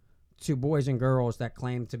to boys and girls that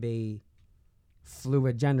claim to be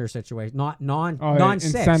fluid gender situation,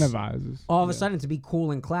 non-cis, incentivizes all of a sudden to be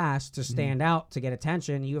cool in class, to stand out, to get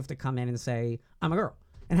attention, you have to come in and say, I'm a girl.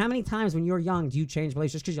 And how many times when you're young do you change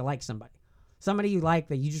beliefs just because you like somebody you like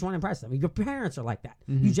that you just want to impress them? Your parents are like that.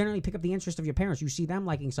 You generally pick up the interest of your parents. You see them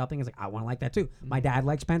liking something, it's like, I want to like that too. My dad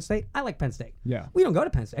likes Penn State, I like Penn State. Yeah, we don't go to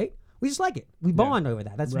Penn State, we just like it. We bond over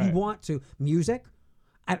that. That's right. We want to. Music,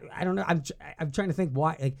 I don't know, I'm trying to think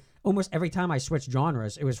why. Like almost every time I switched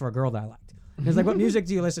genres, it was for a girl that I liked. It's like, what music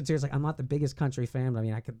do you listen to? It's like, I'm not the biggest country fan, but I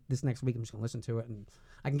mean, this next week I'm just going to listen to it, and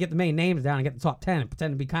I can get the main names down and get the top 10 and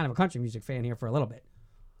pretend to be kind of a country music fan here for a little bit.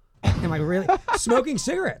 Am I really smoking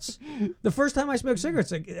cigarettes? The first time I smoked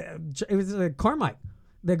cigarettes, it was a Carmike.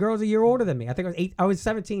 The girl was a year older than me. I think I was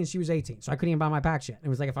 17, she was 18, so I couldn't even buy my packs yet. It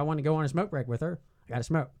was like if I wanted to go on a smoke break with her, I got to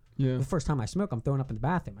smoke. Yeah. The first time I smoke, I'm throwing up in the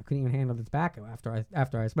bathroom. I couldn't even handle the tobacco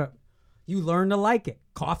after I smoke. You learn to like it.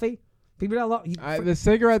 Coffee, people don't love the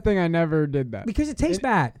cigarette thing. I never did that because it tastes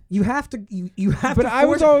bad. You have to. You have but to. I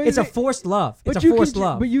was always. It's a forced love. It's but a forced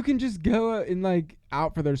love. But you can just go and like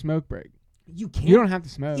out for their smoke break. You can't. You don't have to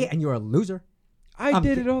smoke. Yeah, and you're a loser. I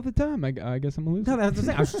did it all the time. I guess I'm a loser. No, that's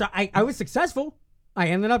the thing. I was successful. I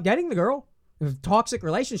ended up getting the girl. It was a toxic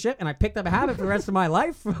relationship, and I picked up a habit for the rest of my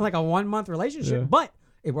life, for like a 1-month relationship. Yeah. But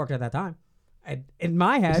it worked at that time. In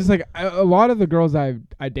my head, it's just like a lot of the girls I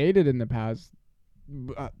dated in the past,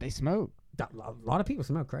 they smoke. A lot of people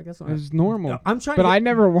smoke, Craig. That's what it's normal. I'm trying, but I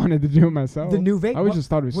never wanted to do it myself. The new vape. I always just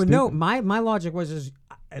thought it was stupid. No, my logic was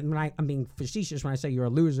and when I'm being facetious when I say you're a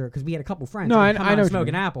loser because we had a couple friends. No, I know. Smoke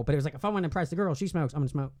an apple, but it was like if I want to impress the girl, she smokes, I'm gonna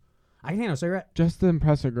smoke. I can handle a cigarette. Just to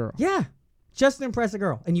impress a girl. Yeah. Just to impress a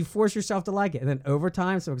girl, and you force yourself to like it, and then over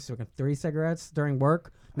time, smoking 3 cigarettes during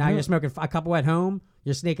work. Now you're smoking a couple at home.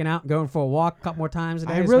 You're sneaking out and going for a walk a couple more times a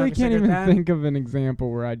day. I really can't even think of an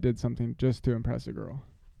example where I did something just to impress a girl.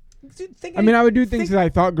 I would do things that I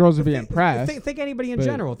thought girls would be impressed. Think anybody in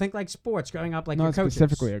general. Think like sports, growing up, like not your coaches.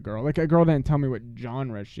 Specifically a girl. Like a girl didn't tell me what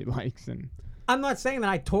genre she likes, and I'm not saying that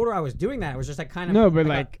I told her I was doing that. It was just like kind of no, but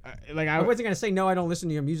I wasn't gonna say no. I don't listen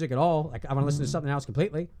to your music at all. Like I want to listen to something else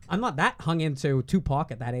completely. I'm not that hung into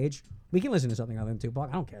Tupac at that age. We can listen to something other than Tupac.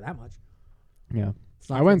 I don't care that much. Yeah.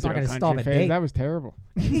 Not, I went through a country phase. That was terrible.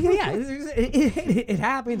 Yeah, it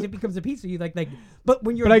happens. It becomes a piece of you. But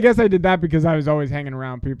when you're. But I guess I did that because I was always hanging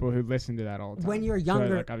around people who listened to that all the time. When you're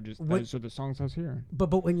younger, so those are the songs I was hearing.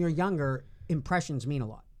 But when you're younger, impressions mean a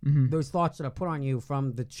lot. Mm-hmm. Those thoughts that are put on you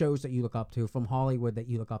from the shows that you look up to, from Hollywood that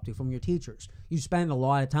you look up to, from your teachers. You spend a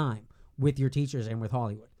lot of time with your teachers and with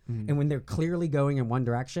Hollywood. Mm-hmm. And when they're clearly going in one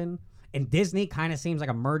direction, and Disney kind of seems like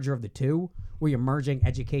a merger of the two, where you're merging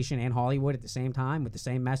education and Hollywood at the same time with the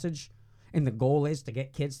same message, and the goal is to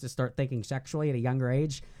get kids to start thinking sexually at a younger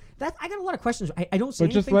age. I got a lot of questions. I don't see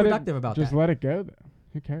anything productive about that. Just let it go, though.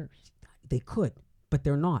 Who cares? They could, but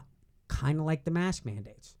they're not. Kind of like the mask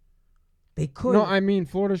mandates. They could. No, I mean,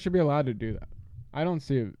 Florida should be allowed to do that. I don't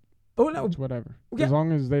see it. Oh, no. It's whatever. Yeah. As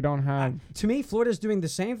long as they don't have... to me, Florida's doing the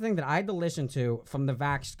same thing that I had to listen to from the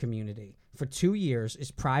vaxxed community for 2 years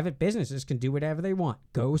is private businesses can do whatever they want.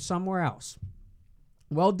 Go somewhere else.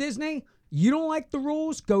 Well, Disney, you don't like the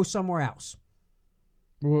rules? Go somewhere else.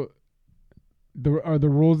 Well, are the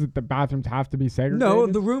rules that the bathrooms have to be segregated? No,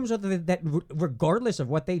 the rooms are that regardless of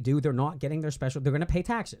what they do, they're not getting their special. They're going to pay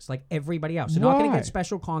taxes like everybody else. They're not going to get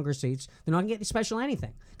special Congress seats. They're not going to get special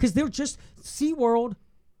anything because they're just SeaWorld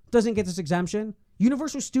doesn't get this exemption.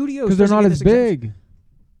 Universal Studios because they're not as big.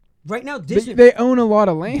 Right now, Disney they own a lot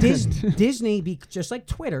of land. Disney, just like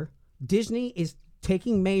Twitter, Disney is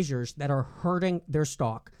taking measures that are hurting their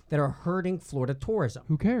stock, that are hurting Florida tourism.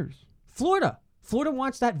 Who cares? Florida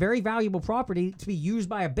wants that very valuable property to be used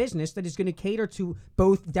by a business that is going to cater to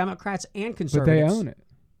both Democrats and conservatives. But they own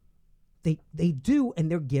it. They do,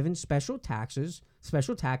 and they're given special tax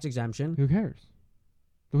exemption. Who cares?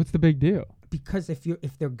 What's the big deal? Because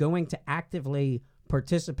if they're going to actively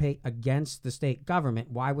participate against the state government,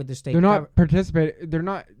 why would the state? They're not participating.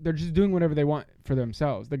 They're just doing whatever they want for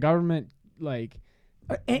themselves. The government,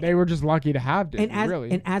 they were just lucky to have Disney,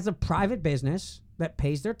 and as a private business that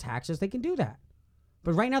pays their taxes, they can do that.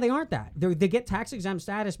 But right now they aren't that. They get tax exempt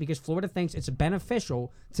status because Florida thinks it's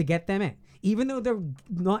beneficial to get them in. Even though they're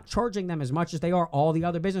not charging them as much as they are all the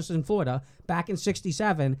other businesses in Florida, back in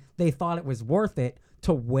 1967, they thought it was worth it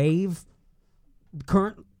to waive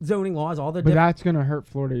current zoning laws. But that's going to hurt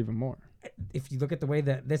Florida even more. If you look at the way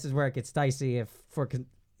that this is where it gets dicey, it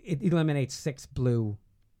eliminates 6 blue.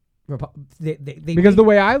 Because the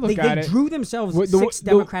way I look at it, they drew themselves 6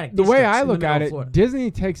 Democratic districts. The way I look at it, Florida. Disney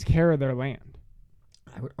takes care of their land.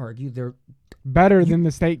 I would argue they're better than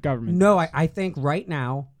the state government. No, I think right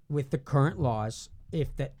now with the current laws, if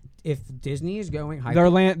Disney is going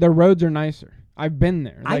their roads are nicer. I've been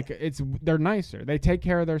there. They're nicer. They take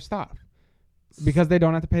care of their stuff because they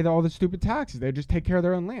don't have to pay all the stupid taxes. They just take care of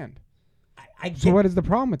their own land. So what is the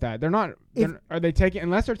problem with that? They're not. Are they taking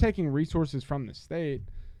unless they're taking resources from the state?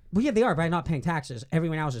 Well, yeah, they are by not paying taxes.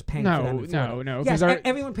 Everyone else is paying for them. No. Yes,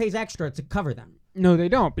 everyone pays extra to cover them. No, they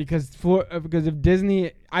don't because if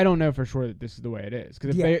Disney, I don't know for sure that this is the way it is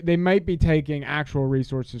because they might be taking actual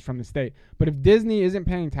resources from the state. But if Disney isn't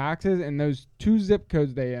paying taxes and those 2 zip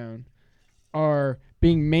codes they own are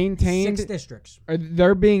being maintained, 6 districts,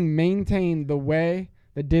 they're being maintained the way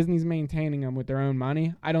that Disney's maintaining them with their own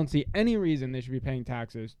money, I don't see any reason they should be paying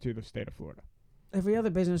taxes to the state of Florida. Every other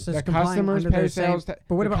business that's The complying customers under pay their sales same, ta-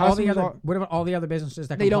 but what the about all the customers other? What about all the other businesses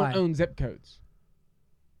that They comply? don't own zip codes.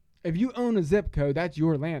 If you own a zip code, that's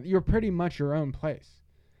your land. You're pretty much your own place.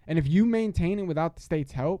 And if you maintain it without the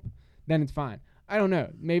state's help, then it's fine. I don't know.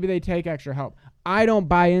 Maybe they take extra help. I don't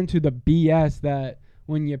buy into the BS that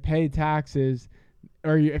when you pay taxes,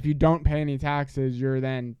 or if you don't pay any taxes, you're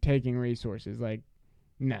then taking resources. Like,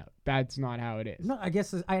 no, that's not how it is. No, I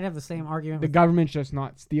guess I'd have the same argument. The government's just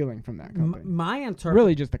not stealing from that company.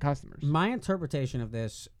 Really just the customers. My interpretation of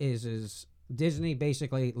this is Disney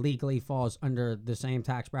basically legally falls under the same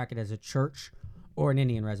tax bracket as a church or an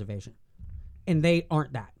Indian reservation. And they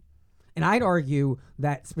aren't that. And I'd argue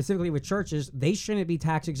that specifically with churches, they shouldn't be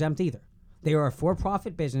tax exempt either. They are a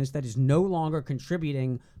for-profit business that is no longer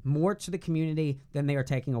contributing more to the community than they are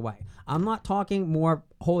taking away. I'm not talking more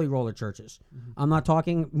holy roller churches. Mm-hmm. I'm not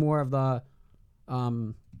talking more of the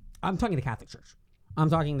I'm talking the Catholic Church. I'm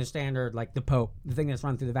talking the standard, like the Pope, the thing that's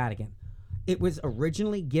run through the Vatican. It was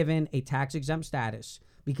originally given a tax-exempt status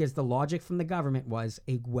because the logic from the government was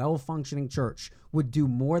a well-functioning church would do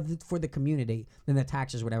more for the community than the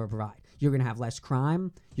taxes would ever provide. You're going to have less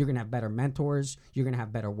crime. You're going to have better mentors. You're going to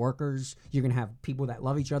have better workers. You're going to have people that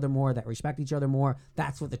love each other more, that respect each other more.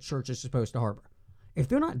 That's what the church is supposed to harbor. If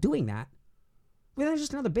they're not doing that, well, they're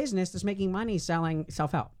just another business that's making money selling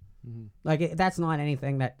self-help. Mm-hmm. Like, that's not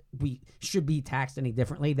anything that we should be taxed any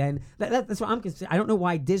differently than that's what I'm considering. I don't know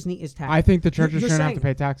why Disney is taxed. I think the churches shouldn't have to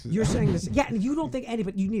pay taxes. You're saying this. Yeah, and you don't think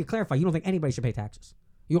anybody, you need to clarify, you don't think anybody should pay taxes.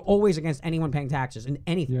 You're always against anyone paying taxes in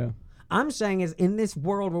anything. Yeah. I'm saying is in this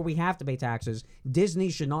world where we have to pay taxes,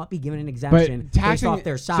 Disney should not be given an exemption based off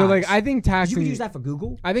their size. So, like, I think taxing... You could use that for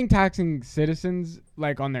Google. I think taxing citizens,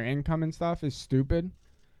 like, on their income and stuff is stupid.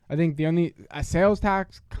 I think the only... A sales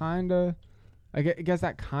tax, kind of... I guess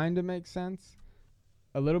that kind of makes sense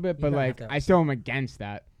a little bit, but, like, I still am against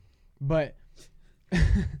that. But...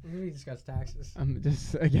 We discuss taxes. I'm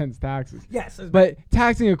just against taxes. Yes. But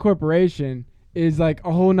taxing a corporation is, like,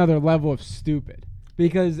 a whole nother level of stupid.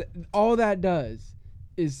 Because all that does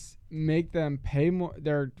is make them pay more.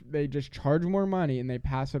 They just charge more money and they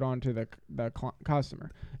pass it on to the customer.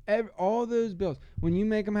 All those bills, when you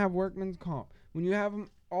make them have workman's comp, when you have them,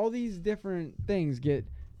 all these different things get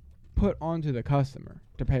put onto the customer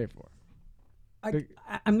to pay for.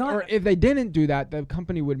 I'm not. Or if they didn't do that, the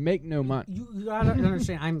company would make no money. You gotta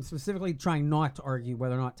understand. I'm specifically trying not to argue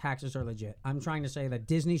whether or not taxes are legit. I'm trying to say that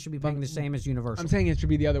Disney should be paying the same as Universal. I'm saying it should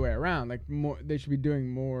be the other way around. Like, more, they should be doing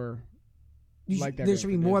more. Like that. There should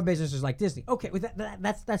be more businesses like Disney. Okay, with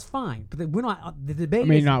that's fine. But we're not. The debate. I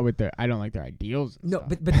mean, not with I don't like their ideals. No,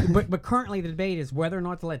 stuff. but currently the debate is whether or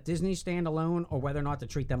not to let Disney stand alone or whether or not to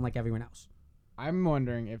treat them like everyone else. I'm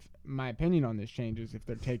wondering if my opinion on this changes if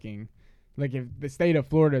they're taking. Like, if the state of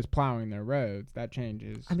Florida is plowing their roads, that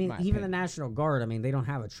changes. I mean, even the National Guard, I mean, they don't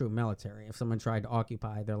have a true military. If someone tried to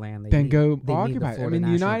occupy their land, then go occupy. I mean, the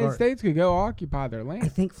United States could go occupy their land. I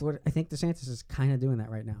think DeSantis is kind of doing that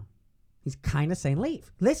right now. He's kind of saying, leave.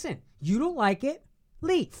 Listen, you don't like it,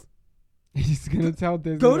 leave. He's going to tell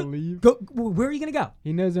Disney to leave? Where are you going to go?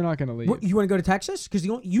 He knows they're not going to leave. You want to go to Texas? Because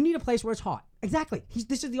you need a place where it's hot. Exactly.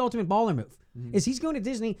 This is the ultimate baller move. Mm-hmm. Is he's going to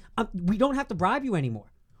Disney. We don't have to bribe you anymore.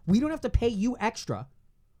 We don't have to pay you extra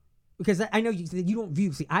because I know you don't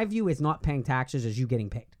view. See, I view as not paying taxes as you getting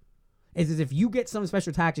paid. It's as if you get some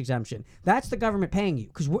special tax exemption. That's the government paying you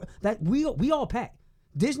because we all pay.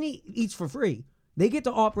 Disney eats for free. They get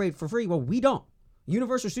to operate for free. Well, we don't.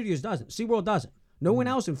 Universal Studios doesn't. SeaWorld doesn't. No one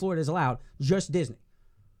else in Florida is allowed. Just Disney.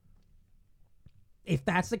 If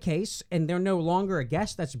that's the case and they're no longer a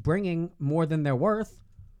guest that's bringing more than they're worth,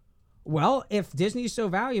 well, if Disney is so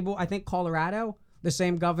valuable, I think Colorado. The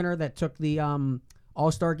same governor that took the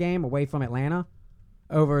All-Star game away from Atlanta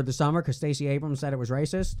over the summer because Stacey Abrams said it was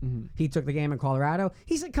racist. Mm-hmm. He took the game in Colorado.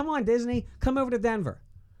 He said, come on, Disney, come over to Denver.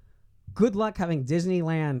 Good luck having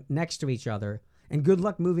Disneyland next to each other, and good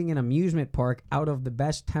luck moving an amusement park out of the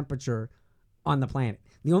best temperature on the planet.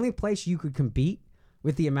 The only place you could compete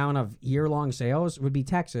with the amount of year-long sales would be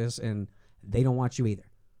Texas, and they don't want you either.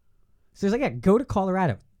 So it's like, yeah, go to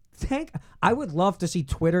Colorado. I would love to see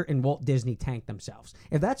Twitter and Walt Disney tank themselves.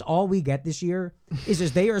 If that's all we get this year,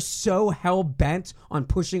 is they are so hell-bent on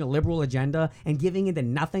pushing a liberal agenda and giving into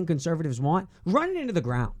nothing conservatives want, run it into the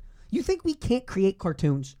ground. You think we can't create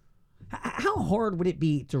cartoons? How hard would it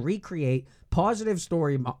be to recreate positive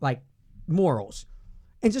story, like morals,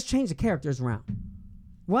 and just change the characters around?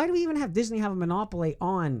 Why do we even have Disney have a monopoly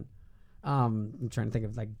on, I'm trying to think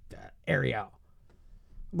of, like, Ariel.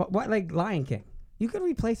 What like Lion King? You could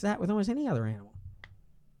replace that with almost any other animal.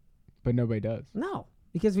 But nobody does. No.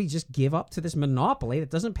 because we just give up to this monopoly that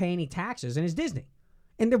doesn't pay any taxes and is Disney.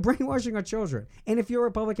 And they're brainwashing our children. And if you're a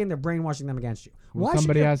Republican, they're brainwashing them against you. Well,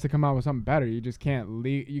 somebody has to come out with something better. You just can't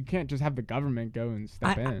you can't just have the government go and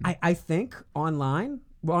step in. I think online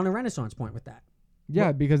we're on a renaissance point with that.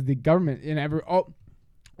 Yeah, because the government in every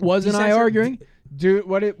wasn't I arguing? Dude,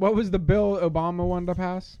 what was the bill Obama wanted to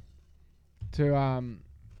pass? To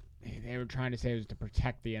they were trying to say it was to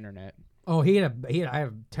protect the internet. Oh, I have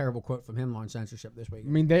a terrible quote from him on censorship this week. I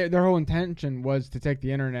mean, their whole intention was to take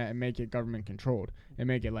the internet and make it government controlled and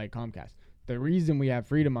make it like Comcast. The reason we have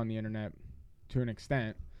freedom on the internet, to an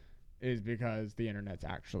extent, is because the internet's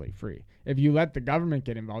actually free. If you let the government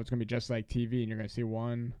get involved, it's gonna be just like TV, and you're gonna see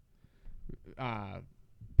one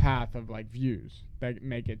path of like views that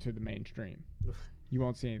make it to the mainstream. You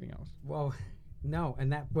won't see anything else. Well, no,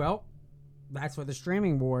 and that's what the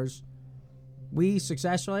streaming wars. We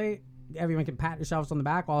successfully. Everyone can pat yourselves on the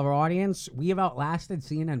back. All of our audience, we have outlasted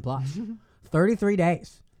CNN Plus. 33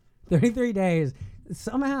 days. 33 days.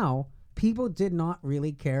 Somehow, people did not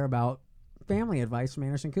really care about family advice from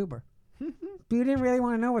Anderson Cooper. People didn't really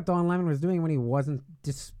want to know what Don Lemon was doing when he wasn't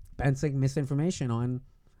dispensing misinformation on.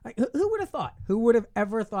 Like, who would have thought? Who would have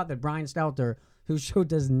ever thought that Brian Stelter, whose show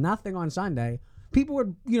does nothing on Sunday, people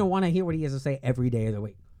would want to hear what he has to say every day of the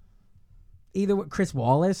week. Either with Chris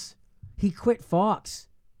Wallace, he quit Fox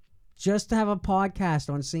just to have a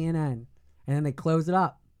podcast on CNN, and then they closed it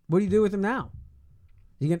up. What do you do with him now?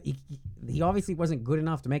 He obviously wasn't good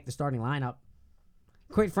enough to make the starting lineup.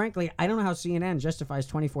 Quite frankly, I don't know how CNN justifies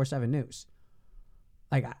 24/7 news.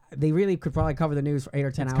 Like, they really could probably cover the news for 8 or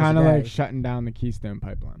 10 hours a day. It's kind of like shutting down the Keystone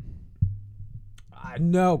Pipeline.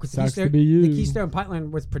 No, because the Keystone Pipeline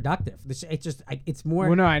was productive. It's more...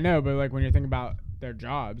 Well, no, I know, but like when you think about their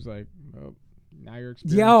jobs, like... Now you're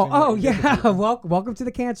experiencing welcome to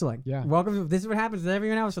the canceling. Yeah. This is what happens to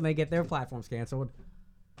everyone else when they get their platforms canceled.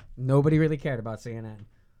 Nobody really cared about CNN.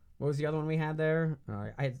 What was the other one we had there?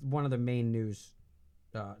 I had one of the main news,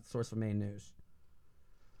 source of main news.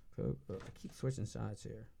 I keep switching sides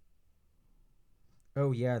here.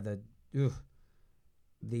 Oh yeah, the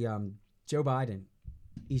Joe Biden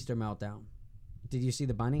Easter meltdown. Did you see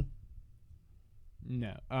the bunny?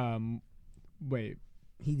 No. Wait.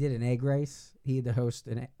 He did an egg race. He had to host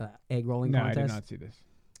an egg rolling contest. No, I did not see this.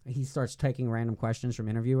 He starts taking random questions from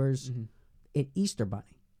interviewers. An Easter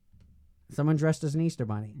bunny. Someone dressed as an Easter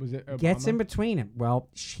bunny. Was it Obama? Gets in between him. Well,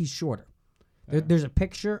 he's shorter. There's a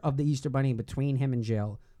picture of the Easter bunny between him and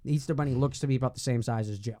Jill. The Easter bunny looks to be about the same size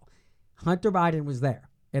as Jill. Hunter Biden was there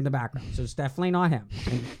in the background, so it's definitely not him.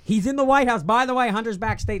 And he's in the White House. By the way, Hunter's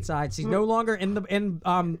back stateside. So he's no longer in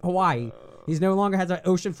Hawaii. He's no longer has an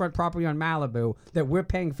oceanfront property on Malibu that we're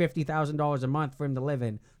paying $50,000 a month for him to live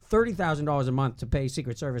in, $30,000 a month to pay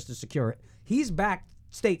Secret Service to secure it. He's back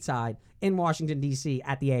stateside in Washington, D.C.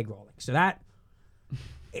 at the egg rolling. So that,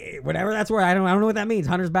 whatever that's where, I don't know what that means.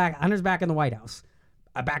 Hunter's back in the White House.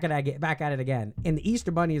 Back at it again. And the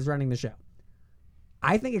Easter Bunny is running the show.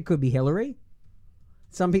 I think it could be Hillary.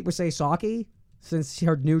 Some people say Psaki, since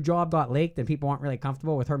her new job got leaked and people aren't really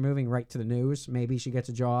comfortable with her moving right to the news. Maybe she gets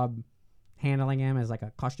a job handling him as like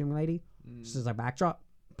a costume lady. Just as a backdrop.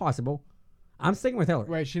 Possible. I'm sticking with Hillary.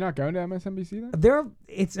 Wait, is she not going to MSNBC then?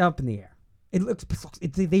 It's up in the air. It looks.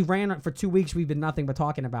 They ran it for 2 weeks. We've been nothing but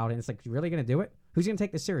talking about it. And it's like, you really going to do it? Who's going to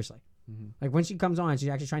take this seriously? Like when she comes on, she's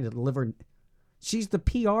actually trying to deliver. She's the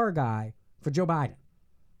PR guy for Joe Biden.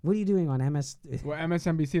 What are you doing on MS? Well,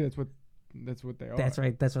 MSNBC. That's what they are. That's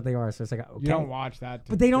right. That's what they are. So it's like, okay. You don't watch that.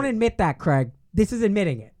 But they don't admit that, Craig. This is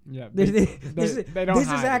admitting it. Yeah. This don't is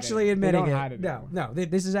actually admitting it. No.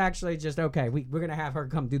 This is actually just, okay, we're going to have her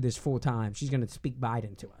come do this full time. She's going to speak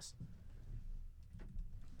Biden to us.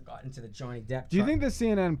 Got into the Johnny Depp. Do you think the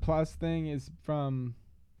CNN Plus thing is from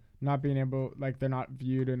not being able, like they're not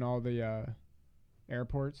viewed in all the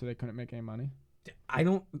airports, so they couldn't make any money? I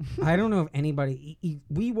don't know if anybody.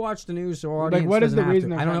 We watched the news, so our audience. Like, what is the reason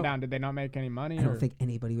they're shut down? down? Did they not make any money? I don't think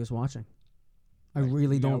anybody was watching. I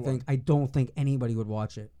really don't think. I don't think anybody would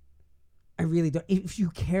watch it. I really don't. If you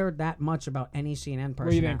cared that much about any CNN person, what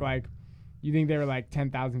do you think? Like, you think they were like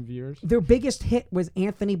 10,000 viewers? Their biggest hit was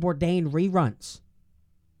Anthony Bourdain reruns.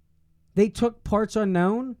 They took Parts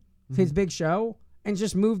Unknown, his big show, and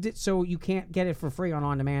just moved it so you can't get it for free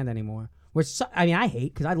on demand anymore. Which, I mean, I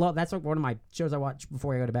hate, because I love, that's like one of my shows I watch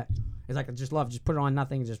before I go to bed. It's like, I just love, just put it on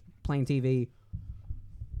nothing, just plain TV.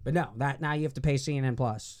 But no, now you have to pay CNN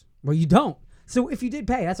Plus. Well, you don't. So if you did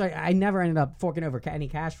pay, that's why I never ended up forking over any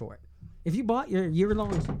cash for it. If you bought your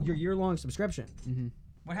year-long subscription,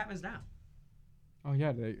 what happens now? Oh,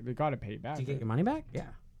 yeah, they got to pay back. Do you get your money back? Yeah.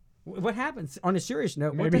 What happens on a serious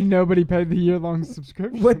note? Maybe nobody paid the year-long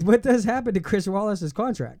subscription. What does happen to Chris Wallace's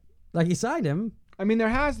contract? Like, he signed him. I mean, there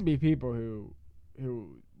has to be people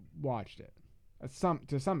who watched it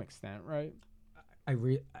to some extent, right? I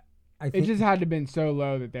think it just had to have been so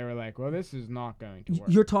low that they were like, well, this is not going to work.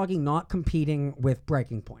 You're talking not competing with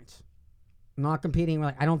breaking points. Not competing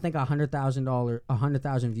with, I don't think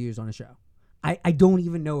 100,000 views on a show. I don't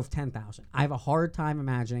even know if 10,000. I have a hard time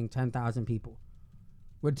imagining 10,000 people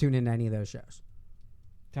would tune into any of those shows.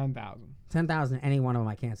 10,000. 10,000, any one of them,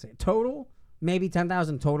 I can't say. Total, maybe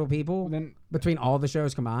 10,000 total people then, between all the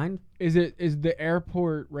shows combined. Is the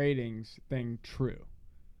airport ratings thing true?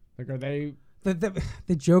 Like, are they...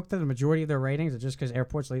 The joke that the majority of their ratings are just because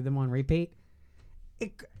airports leave them on repeat.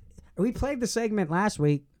 We played the segment last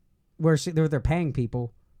week where they're paying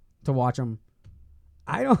people to watch them.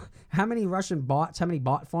 How many Russian bots, how many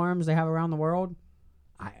bot farms they have around the world?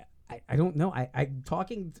 I don't know.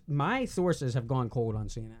 My sources have gone cold on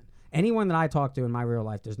CNN. Anyone that I talk to in my real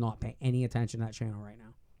life does not pay any attention to that channel right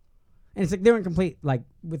now. And it's like they're incomplete. Like,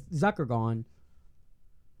 with Zucker gone,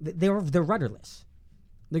 they're rudderless.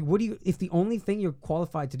 Like, if the only thing you're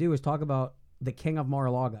qualified to do is talk about the king of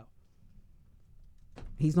Mar-a-Lago,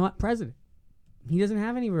 he's not president. He doesn't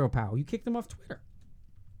have any real power. You kicked him off Twitter.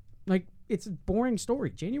 Like, it's a boring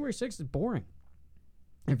story. January 6th is boring.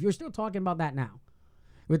 And if you're still talking about that now,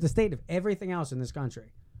 with the state of everything else in this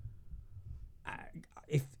country,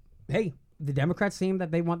 the Democrats seem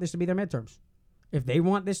that they want this to be their midterms. If they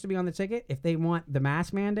want this to be on the ticket, if they want the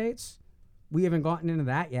mask mandates, we haven't gotten into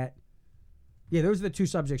that yet. Yeah, those are the two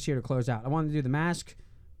subjects here to close out. I wanted to do the mask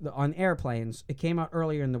on airplanes. It came out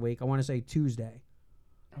earlier in the week. I want to say Tuesday.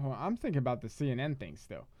 Oh, I'm thinking about the CNN thing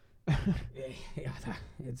still. Yeah,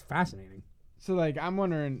 it's fascinating. So, like, I'm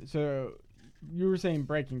wondering, so you were saying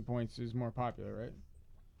Breaking Points is more popular, right?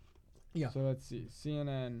 Yeah. So let's see.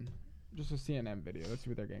 CNN, just a CNN video. Let's see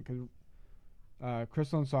what they're getting. Because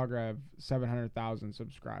Crystal and Sagar have 700,000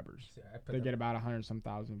 subscribers. Yeah, they get about 100-some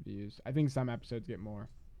thousand views. I think some episodes get more.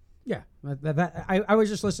 Yeah. I was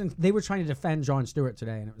just listening. They were trying to defend Jon Stewart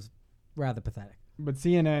today, and it was rather pathetic. But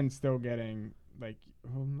CNN's still getting, like,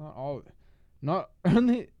 not all. Not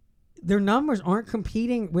only. Their numbers aren't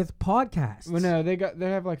competing with podcasts. Well, no, they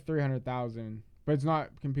have like 300,000, but it's not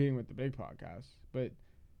competing with the big podcasts. But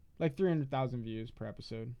like 300,000 views per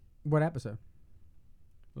episode. What episode?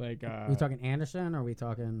 Like, are we talking Anderson, or are we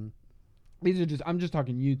talking? I'm just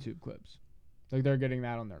talking YouTube clips. Like, they're getting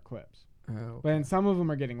that on their clips. Oh, okay. But then some of them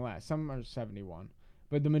are getting less. Some are 71,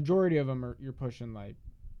 but the majority of them you're pushing like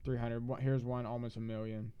 300. Here's one almost 1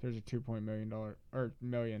 million. There's a $2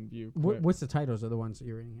 million view clip. What's the titles of the ones that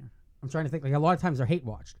you're reading here? I'm trying to think. Like, a lot of times they're hate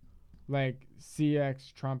watched. Like,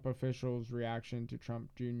 CX Trump officials reaction to Trump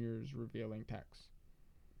Jr.'s revealing text.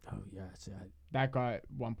 Oh yes, yeah. That got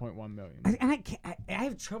 1.1 million. I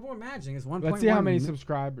have trouble imagining it's 1.1. Let's see how many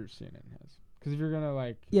subscribers CNN has. Because if you're gonna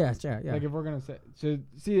like, yeah. Like, if we're gonna say, so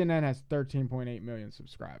CNN has 13.8 million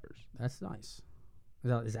subscribers. That's nice.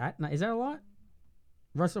 Is that a lot?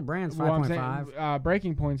 Russell Brand's 5.5.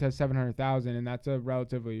 Breaking Points has 700,000, and that's a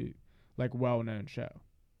relatively like well-known show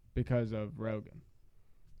because of Rogan.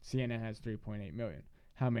 CNN has 3.8 million.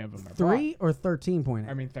 How many of them are 3 or 13.8?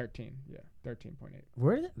 I mean 13. Yeah,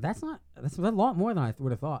 13.8. That's a lot more than I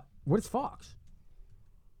would have thought. What is Fox?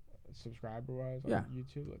 Subscriber-wise yeah. On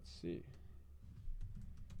YouTube, let's see.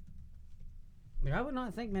 Like, I would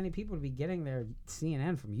not think many people would be getting their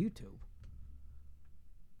CNN from YouTube.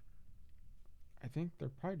 I think they're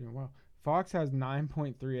probably doing well. Fox has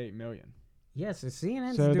 9.38 million. Yes, so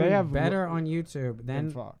CNN's doing better on YouTube than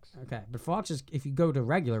Fox. Okay, but Fox is, if you go to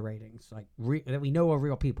regular ratings, like that we know are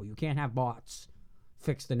real people, you can't have bots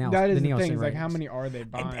fix the Nielsen. That is the thing. Ratings. Like, how many are they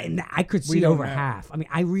buying? And I could see over half. I mean,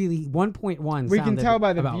 I really 1.1. We can tell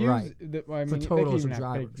by the views. Right. I mean, for total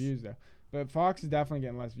subscribers. Fake views though, but Fox is definitely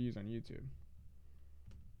getting less views on YouTube.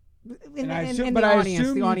 And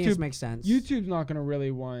the audience makes sense. YouTube's not going to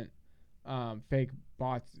really want fake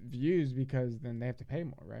bots views because then they have to pay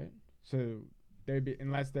more, right? So they'd be,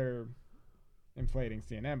 unless they're inflating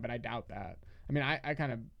CNN, but I doubt that. I mean, I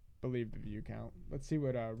kind of believe the view count. Let's see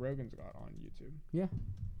what Rogan's got on YouTube. Yeah.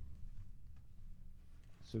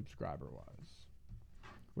 Subscriber-wise.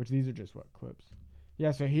 Which these are just what, clips?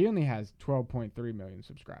 Yeah, so he only has 12.3 million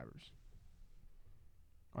subscribers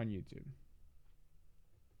on YouTube.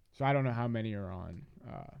 So I don't know how many are on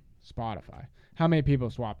Spotify. How many people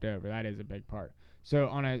swapped over? That is a big part. So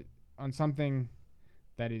on something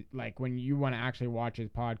that is like when you want to actually watch his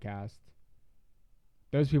podcast,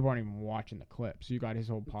 those people aren't even watching the clips. So you got his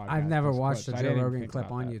whole podcast. I've never watched a Joe Rogan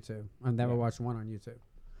clip on YouTube. I've never watched one on YouTube.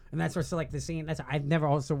 And that's what's like the scene. I've never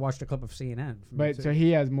also watched a clip of CNN. But so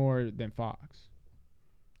he has more than Fox,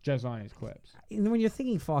 just on his clips. And when you're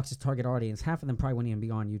thinking Fox's target audience, half of them probably wouldn't even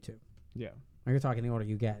be on YouTube. Yeah. Or you're talking the older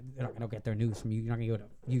you get, they're not going to get their news from you. You're not going to go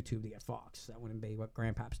to YouTube to get Fox. That wouldn't be what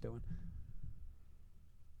Grandpap's doing.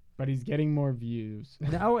 But he's getting more views.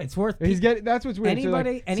 No, it's worth. He's getting. That's what's weird.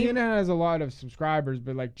 Anybody, so like, CNN has a lot of subscribers,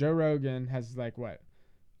 but like Joe Rogan has like what?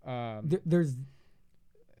 There's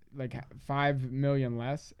like 5 million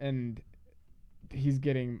less, and he's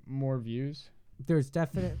getting more views. There's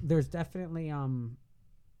definitely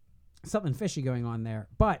something fishy going on there.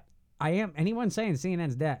 But anyone saying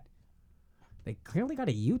CNN's dead, they clearly got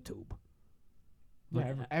a YouTube.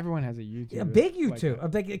 Yeah, everyone has a YouTube. A big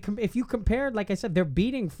YouTube. Like if you compared, like I said, they're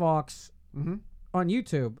beating Fox on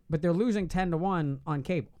YouTube, but they're losing 10-1 on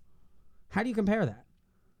cable. How do you compare that?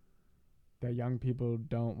 That young people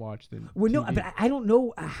don't watch the Well, TV. no, but I don't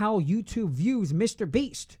know how YouTube views Mr.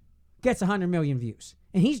 Beast. Gets 100 million views.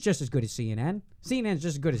 And he's just as good as CNN. CNN's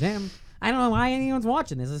just as good as him. I don't know why anyone's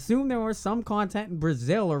watching this. Assume there was some content in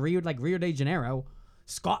Brazil or Rio de Janeiro,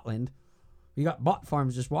 Scotland. You got bot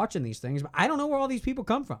farms just watching these things. But I don't know where all these people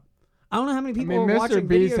come from. I don't know how many people are watching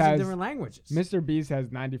videos in different languages. Mr. Beast has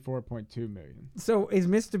 94.2 million. So is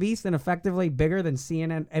Mr. Beast then effectively bigger than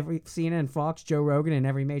CNN, Fox, Joe Rogan, and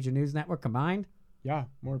every major news network combined? Yeah,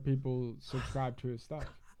 more people subscribe to his stuff.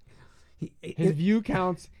 His view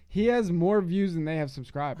counts. He has more views than they have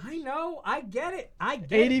subscribers. I know. I get it.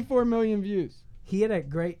 84 million views. He had a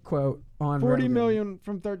great quote on 40 Rogan. million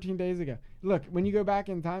from 13 days ago. Look, when you go back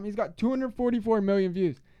in time, he's got 244 million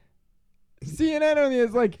views. CNN only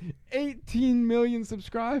has like 18 million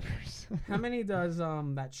subscribers. How many does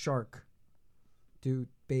that shark do?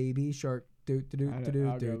 Baby shark do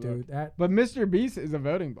that. But Mr. Beast is a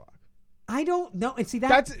voting block. I don't know. And see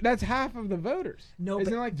that's half of the voters. No,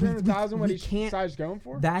 isn't it like 300,000 what each side's going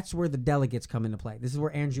for? That's where the delegates come into play. This is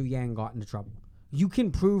where Andrew Yang got into trouble. You can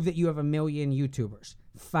prove that you have 1 million YouTubers.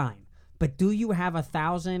 Fine. But do you have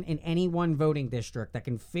 1,000 in any one voting district that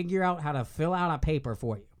can figure out how to fill out a paper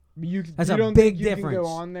for you? That's a big think you difference. Can go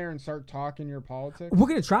on there and start talking your politics? We're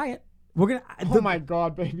gonna try it. We're gonna. Oh my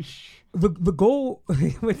God, baby! The goal.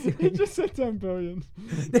 He just said 10 billion.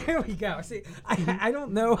 There we go. See, I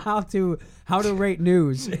don't know how to rate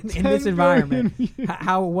news in this environment.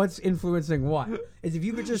 How what's influencing what is if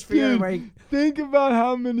you could just figure out right. Think about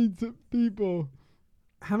how many people.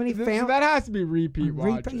 How many So families? that has to be repeat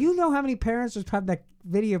watches. You know how many parents just have that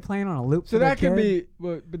video playing on a loop? So that could be,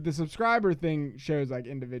 but the subscriber thing shows like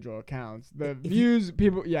individual accounts. The views,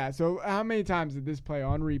 people, yeah. So how many times did this play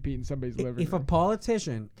on repeat in somebody's living room? If a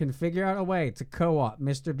politician can figure out a way to co-op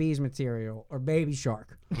Mr. B's material or Baby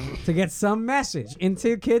Shark to get some message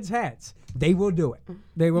into kids' heads, they will do it.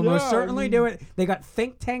 They will most certainly do it. They got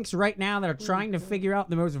think tanks right now that are trying to figure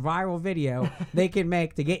out the most viral video they can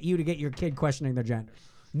make to get your kid questioning their gender.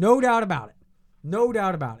 No doubt about it. No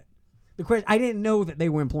doubt about it. The question, I didn't know that they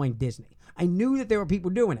were employing Disney. I knew that there were people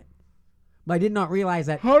doing it, but I did not realize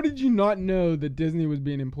that. How did you not know that Disney was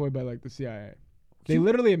being employed by like the CIA? They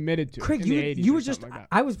literally admitted to Craig, it in the 80s you were or just. something like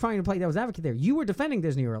that. I was trying to play devil's advocate there. You were defending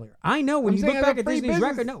Disney earlier. I know when I'm you saying look as a back at free Disney's business.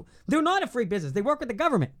 record. No, they're not a free business. They work with the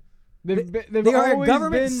government. They've They are always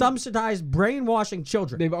government been, subsidized brainwashing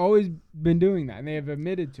children. They've always been doing that, and they have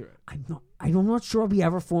admitted to it. I'm not sure we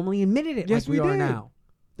ever formally admitted it Yes, like we are did. now.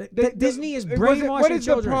 Disney is brainwashing What is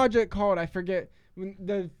children. the project called? I forget. When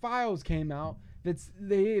the files came out,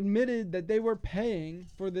 they admitted that they were paying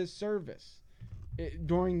for this service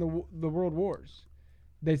during the World Wars.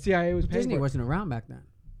 The CIA was paying. Disney for it. wasn't around back then.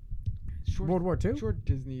 World War II? Sure,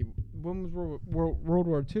 Disney. When was World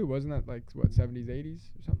War II? Wasn't that like what 70s, 80s,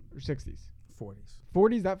 or something, or 60s? 40s.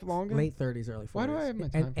 40s? That long ago? Late 30s, early 40s. Why do I have my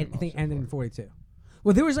time? I think ended in 42.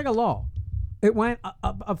 Well, there was like a law. It went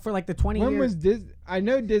up for like the 20 years. When was Disney? I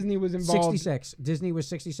know Disney was involved. 66. Disney was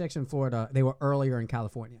 66 in Florida. They were earlier in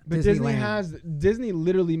California. But Disney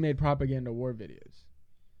literally made propaganda war videos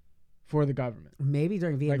for the government. Maybe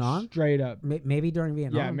during Vietnam. Like straight up. Maybe during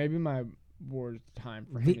Vietnam. Yeah, maybe my war time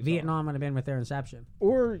frame. Vietnam would have been with their inception.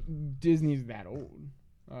 Or Disney's that old.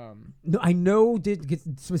 No, I know.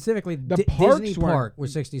 Specifically, Disney Park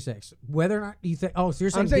was 66. Whether or not you think, so you're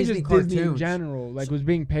saying I'm saying Disney just cartoons Disney in general, like was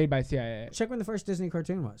being paid by CIA. Check when the first Disney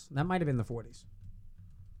cartoon was. That might have been the 40s.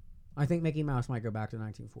 I think Mickey Mouse might go back to the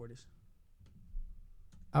 1940s.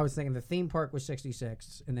 I was thinking the theme park was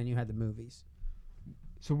 66, and then you had the movies.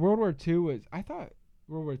 So World War II was. I thought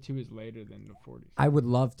World War II is later than the 40s. I would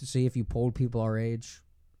love to see if you polled people our age.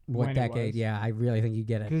 What When decade? Yeah, I really think you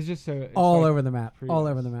get it. Because it's just so it's all like over the map. All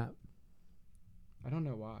over the map. I don't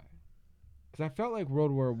know why. Because I felt like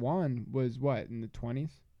World War I was what in the 20s.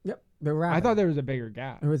 Yep, they were. I thought there was a bigger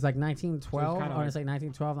gap. It was like 1912. So I it's want to kinda say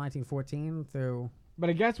 1912, 1914 through. But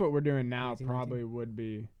I guess what we're doing now 1919. probably would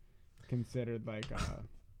be considered like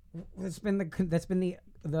That's been the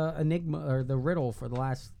enigma or the riddle for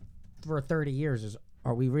 30 years. Is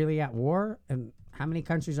are we really at war, and how many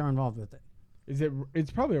countries are involved with it?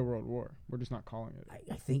 it's probably a world war. We're just not calling it.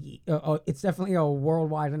 I think it's definitely a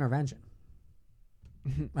worldwide intervention.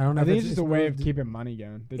 I don't know. I if think it's just a way of keeping money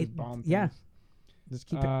going. They just It- bomb things. yeah. Just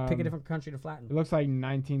keep it. Pick a Um, different country to flatten. It looks like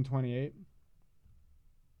 1928.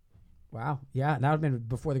 Wow. Yeah, that would have been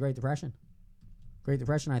before the Great Depression. Great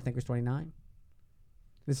Depression, I think, was 29.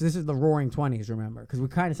 This is the Roaring 20s. Remember,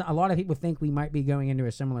 because a lot of people think we might be going into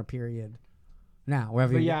a similar period now.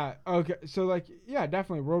 But yeah, okay. So like, yeah,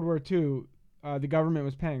 definitely World War II. The government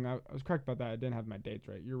was paying. I was correct about that. I didn't have my dates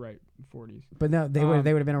right. You're right. 40s. But no, they would have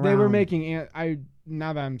been around. They were making.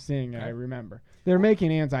 Now that I'm seeing it, I remember they were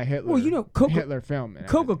making anti-Hitler. Well, you know, Hitler film. and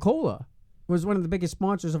Coca-Cola was one of the biggest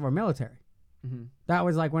sponsors of our military. everything. That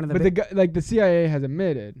was like one of the. But the CIA has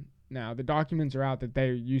admitted now, the documents are out that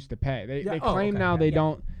they used to pay. They claim now they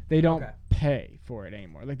don't pay for it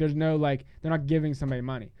anymore. Like there's no they're not giving somebody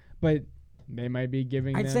money, but they might be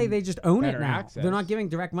giving. I'd say they just own it better now. access. They're not giving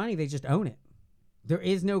direct money; they just own it. There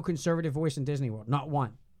is no conservative voice in Disney World, not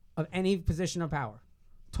one, of any position of power,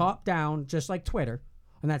 top down, just like Twitter,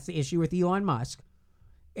 and that's the issue with Elon Musk.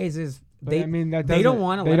 But they don't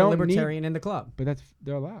want to let a libertarian in the club. But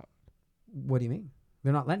they're allowed. What do you mean?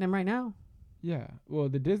 They're not letting him right now? Yeah. Well,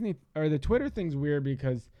 the Disney or the Twitter thing's weird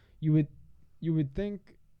because you would think.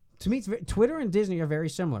 To me, Twitter and Disney are very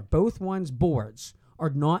similar. Both ones' boards are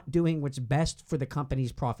not doing what's best for the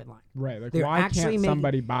company's profit line. Right. Like, They're why actually can't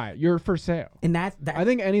somebody buy it? You're for sale. And that I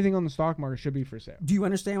think anything on the stock market should be for sale. Do you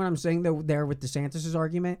understand what I'm saying though? There with DeSantis'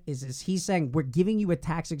 argument is he's saying we're giving you a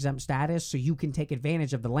tax exempt status so you can take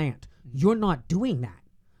advantage of the land. You're not doing that.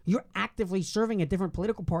 You're actively serving a different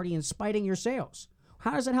political party and spiting your sales.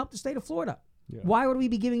 How does that help the state of Florida? Yeah. Why would we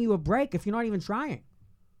be giving you a break if you're not even trying?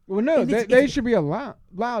 Well, no, And they should be allowed.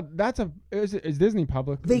 Is Disney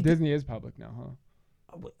public? Disney is public now, huh?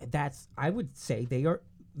 I would say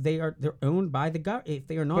they're owned by the government. If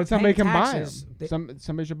they are not, But somebody paying can taxes, buy them.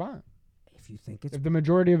 Somebody should buy them. If you think it's If the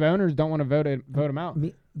majority of owners don't want to vote them out.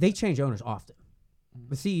 they change owners often.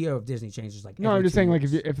 The CEO of Disney changes like. No, every I'm just 2 saying like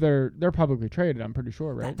years. if they're publicly traded, I'm pretty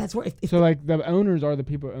sure, right? That's what. So like the owners are the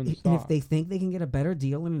people who own the And stock. if they think they can get a better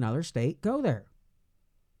deal in another state, go there.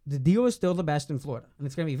 The deal is still the best in Florida, and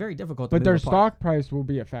it's going to be very difficult. But to their move apart. stock price will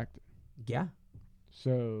be affected. Yeah,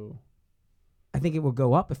 So I think it will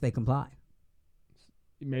go up if they comply.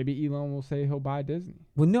 maybe Elon will say he'll buy Disney.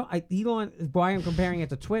 Well, no, Elon. Why I'm comparing it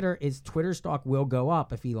to Twitter is Twitter stock will go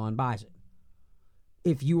up if Elon buys it.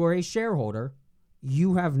 If you are a shareholder,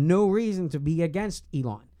 you have no reason to be against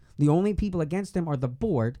Elon. The only people against him are the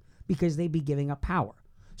board because they'd be giving up power.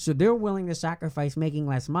 So they're willing to sacrifice making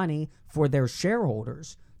less money for their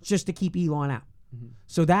shareholders just to keep Elon out. Mm-hmm.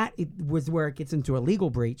 So that was where it gets into a legal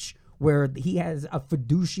breach where he has a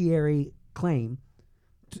fiduciary claim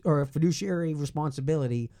or a fiduciary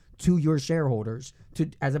responsibility to your shareholders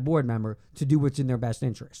as a board member to do what's in their best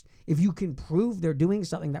interest. If you can prove they're doing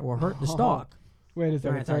something that will hurt the stock, Wait a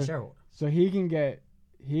they're second. anti-shareholder. So he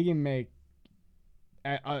can make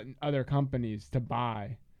other companies to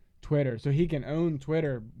buy Twitter. So he can own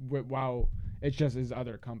Twitter while it's just his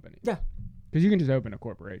other company. Yeah. Because you can just open a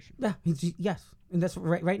corporation. Yeah, yes, and that's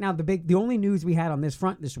right now. The only news we had on this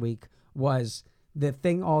front this week was the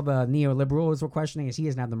thing all the neoliberals were questioning is he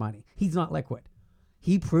doesn't have the money. He's not liquid.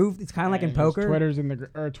 He proved it's kind of like in poker. Twitter's in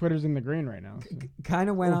the green right now. So. Kind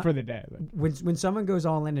of went for the day. When someone goes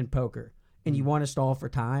all in poker and you want to stall for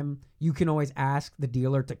time, you can always ask the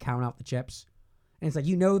dealer to count out the chips, and it's like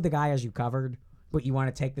the guy has you covered, but you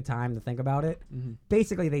want to take the time to think about it. Mm-hmm.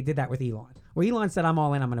 Basically, they did that with Elon. Where Elon said, "I'm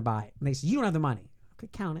all in. I'm going to buy it," and they said, "You don't have the money." Okay,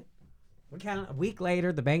 count it. We count it. A week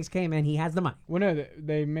later, the banks came in. He has the money. Well, no,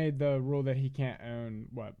 they made the rule that he can't own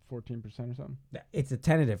 14% or something. It's a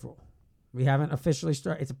tentative rule. We haven't officially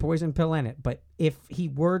started. It's a poison pill in it. But if he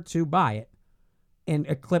were to buy it and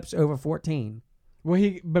eclipse over 14,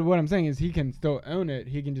 but what I'm saying is he can still own it.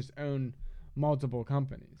 He can just own multiple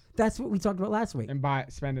companies. That's what we talked about last week. And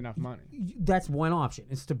spend enough money. That's one option.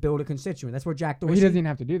 It's to build a constituent. That's where Jack Dorsey. But he doesn't even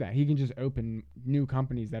have to do that. He can just open new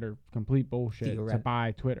companies that are complete bullshit to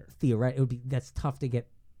buy Twitter. Theoretically, that's tough to get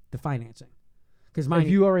the financing. Because if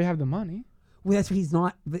you already have the money. Well, that's what he's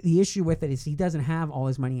not. The issue with it is he doesn't have all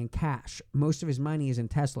his money in cash. Most of his money is in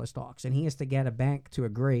Tesla stocks, and he has to get a bank to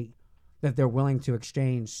agree that they're willing to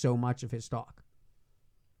exchange so much of his stock.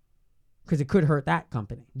 Because it could hurt that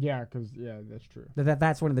company. Yeah, that's true.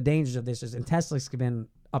 That's one of the dangers of this. And Tesla's been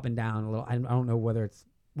up and down a little. I don't know whether it's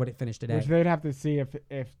what it finished today. Which they'd have to see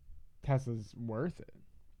if Tesla's worth it.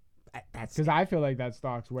 That's Because I feel like that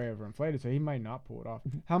stock's way overinflated, so he might not pull it off.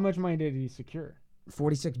 How much money did he secure?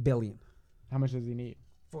 $46 billion. How much does he need?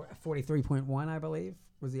 43.1, I believe,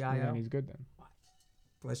 was the IO. And he's good then.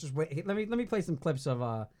 Let's just wait. Let me play some clips of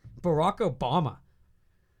Barack Obama.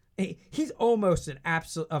 He's almost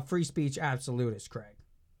a free speech absolutist, Craig.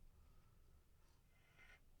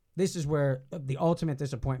 This is where the ultimate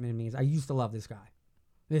disappointment means. I used to love this guy.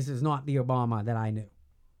 This is not the Obama that I knew.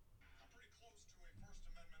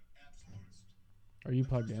 Are you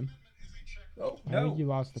plugged in? Oh, I think you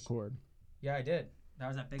lost the cord. Yeah, I did. That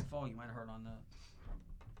was that big fall you might have heard on the...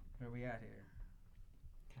 Where are we at here?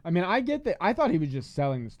 I mean, I get that. I thought he was just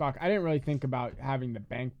selling the stock. I didn't really think about having the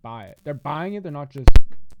bank buy it. They're buying it. They're not just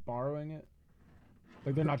borrowing it.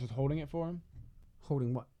 Like, they're not just holding it for him.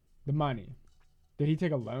 Holding what? The money. Did he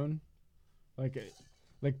take a loan? Like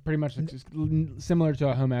pretty much just similar to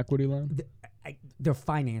a home equity loan? They're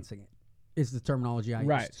financing it, is the terminology I use.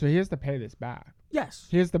 Right. So he has to pay this back. Yes.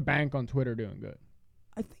 He has the bank on Twitter doing good.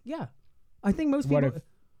 I think, yeah. I think most What people...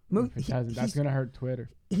 if it doesn't? That's going to hurt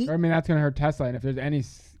Twitter. He- Or, I mean, that's going to hurt Tesla. And if there's any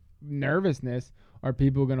nervousness, are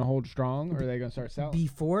people going to hold strong, or are they going to start selling?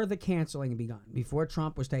 Before the canceling begun, before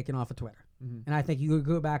Trump was taken off of Twitter, and I think you could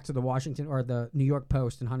go back to the Washington or the New York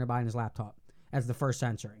Post and Hunter Biden's laptop as the first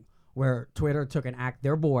censoring, where Twitter took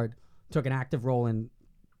their board took an active role in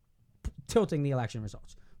tilting the election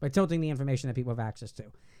results by tilting the information that people have access to.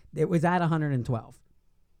 It was at 112.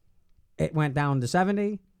 It went down to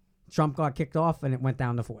 70. Trump got kicked off, and it went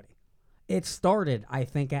down to 40. It started, I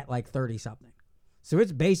think, at like 30-something. So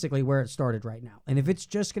it's basically where it started right now. And if it's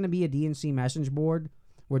just going to be a DNC message board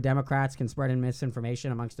where Democrats can spread in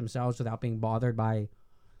misinformation amongst themselves without being bothered by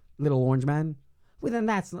little orange men, well, then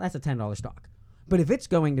that's a $10 stock. But if it's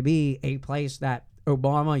going to be a place that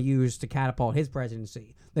Obama used to catapult his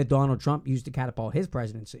presidency, that Donald Trump used to catapult his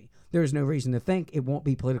presidency, there is no reason to think it won't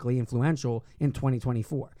be politically influential in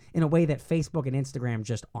 2024 in a way that Facebook and Instagram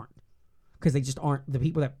just aren't. Because they just aren't. The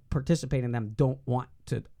people that participate in them don't want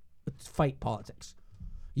to fight politics.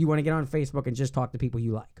 You want to get on Facebook and just talk to people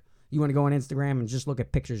you like. You want to go on Instagram and just look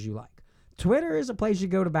at pictures you like. Twitter is a place you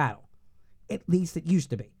go to battle. At least it used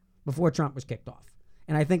to be before Trump was kicked off.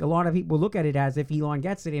 And I think a lot of people look at it as if Elon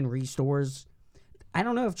gets it and restores. I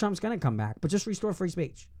don't know if Trump's going to come back, but just restore free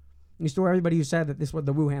speech. Restore everybody who said that this was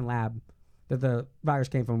the Wuhan lab, that the virus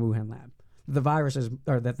came from Wuhan lab. The viruses,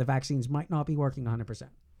 or that the vaccines might not be working 100%.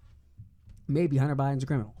 Maybe Hunter Biden's a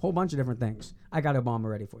criminal. Whole bunch of different things. I got Obama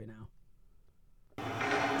ready for you now.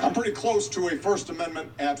 I'm pretty close to a First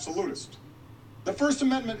Amendment absolutist. The First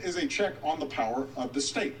Amendment is a check on the power of the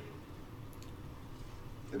state.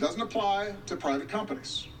 It doesn't apply to private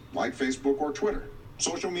companies like Facebook or Twitter.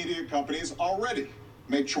 Social media companies already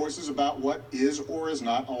make choices about what is or is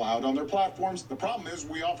not allowed on their platforms. The problem is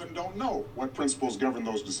we often don't know what principles govern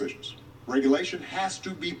those decisions. Regulation has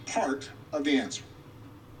to be part of the answer.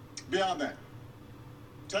 Beyond that,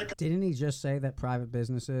 didn't he just say that private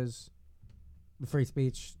businesses, the free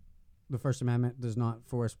speech, the First Amendment does not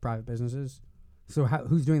force private businesses? So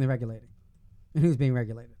who's doing the regulating? And who's being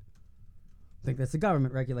regulated? I think that's the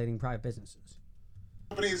government regulating private businesses.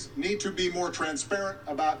 Companies need to be more transparent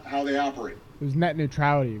about how they operate. It was net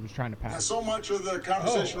neutrality he was trying to Now, pass. so much of the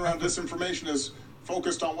conversation around disinformation is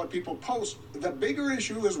focused on what people post. The bigger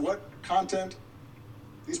issue is what content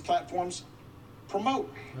these platforms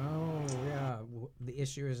promote. Oh, yeah. The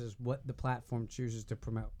issue is what the platform chooses to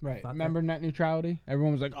promote. Right. Remember net neutrality?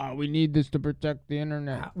 Everyone was like, oh, we need this to protect the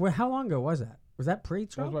internet. How long ago was that? Was that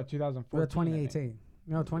pre-Trump? That was what, 2014? Or 2018?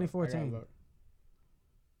 No, 2014.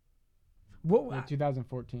 What? Yeah,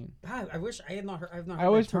 2014. I wish I had not heard. I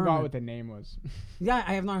always forgot what the name was. Yeah,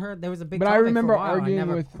 I have not heard. There was a big. But I remember arguing I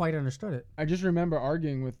never with. Quite understood it. I just remember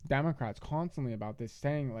arguing with Democrats constantly about this,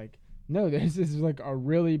 saying like, "No, this is like a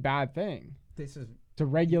really bad thing. This is to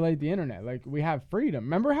regulate the internet. Like we have freedom.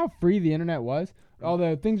 Remember how free the internet was?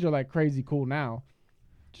 Although things are like crazy cool now.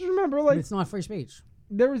 Just remember, like, but it's not free speech.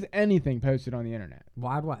 There was anything posted on the internet.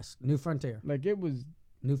 Wild West, New Frontier. Like it was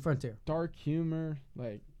New Frontier. Dark humor,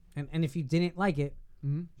 like. And if you didn't like it,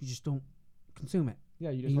 you just don't consume it. Yeah,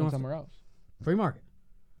 you just went somewhere else. Free market.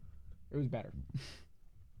 It was better.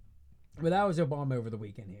 But that was Obama over the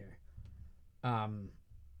weekend here.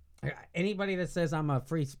 Anybody that says I'm a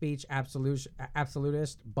free speech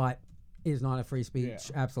absolutist, but is not a free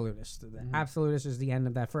speech absolutist. Absolutist is the end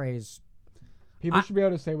of that phrase. People should be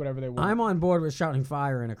able to say whatever they want. I'm on board with shouting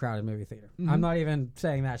fire in a crowded movie theater. I'm not even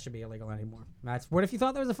saying that should be illegal anymore. What if you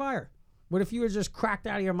thought there was a fire? What if you were just cracked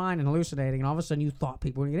out of your mind and hallucinating, and all of a sudden you thought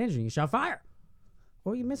people were going to get injured and you shout fire?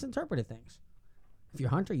 Well, you misinterpreted things. If you're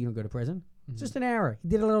Hunter, you don't go to prison. It's just an error. He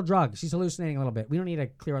did a little drugs. He's hallucinating a little bit. We don't need to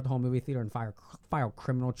clear out the whole movie theater and file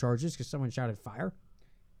criminal charges because someone shouted fire.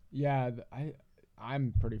 Yeah,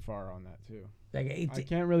 I'm pretty far on that too. Like, I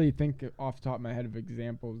can't really think off the top of my head of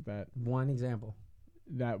examples that one example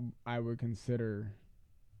that I would consider.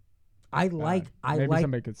 Maybe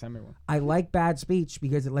somebody could send me one. I like bad speech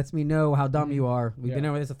because it lets me know how dumb you are. We've been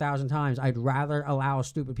over this 1,000 times. I'd rather allow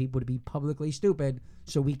stupid people to be publicly stupid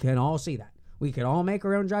so we can all see that. We can all make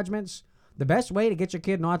our own judgments. The best way to get your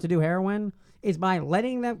kid not to do heroin is by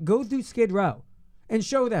letting them go through Skid Row and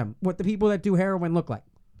show them what the people that do heroin look like.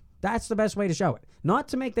 That's the best way to show it. Not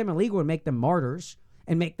to make them illegal and make them martyrs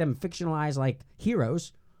and make them fictionalized like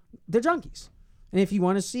heroes. They're junkies. And if you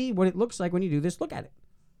want to see what it looks like when you do this, look at it.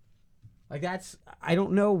 Like I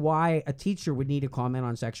don't know why a teacher would need to comment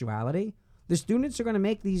on sexuality. The students are going to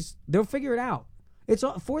make these, they'll figure it out. It's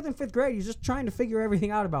 4th and 5th grade. You're just trying to figure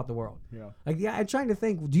everything out about the world. Yeah. I'm trying to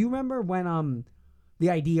think. Do you remember when the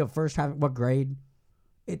idea of first having, what grade?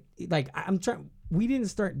 We didn't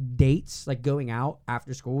start dates like going out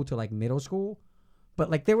after school to like middle school. But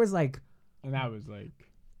like there was like. And that was like.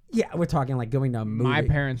 Yeah, we're talking like going to a movie. My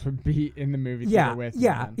parents would be in the movie theater with me.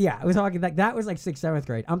 Yeah. We're talking like that was like 6th, 7th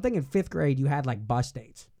grade. I'm thinking 5th grade. You had like bus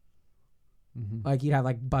dates. Mm-hmm. Like you'd have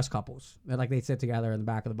like bus couples that like they'd sit together in the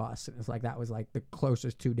back of the bus, and it's like that was like the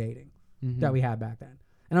closest to dating that we had back then.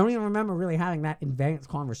 And I don't even remember really having that advanced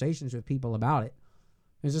conversations with people about it.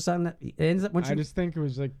 It's just something that it ends up. I just think it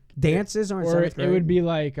was like dances or 7th grade. It would be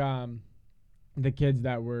like the kids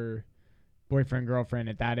that were boyfriend girlfriend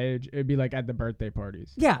at that age. It'd be like at the birthday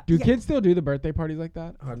parties. Yeah. Do kids still do the birthday parties like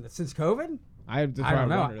that? Since COVID? I don't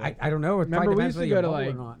know. I don't know. It remember we used to go to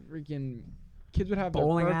like freaking. Kids would have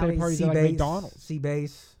bowling their birthday alley, parties at like McDonald's.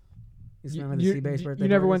 C-Base. Remember the C-Base birthday You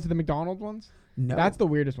never parties? went to the McDonald's ones? No. That's the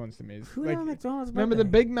weirdest ones to me. Who had McDonald's remember birthday?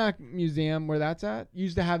 the Big Mac Museum where that's at?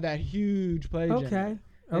 Used to have that huge play gym. Okay.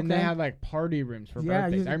 And they had like party rooms for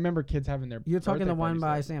birthdays. I remember kids having their You're talking the one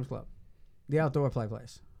by there. Sam's Club. The outdoor play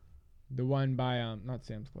place. The one by not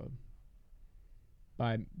Sam's Club.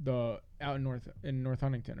 By the out in North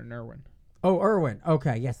Huntington or Irwin. Oh, Irwin.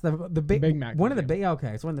 Okay, yes, the Big Mac. One of the big. Okay,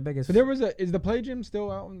 it's one of the biggest. But there was is the play gym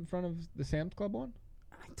still out in front of the Sam's Club one?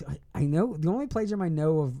 I know the only play gym I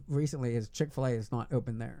know of recently is Chick-fil-A is not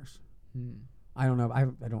open theirs. I don't know. I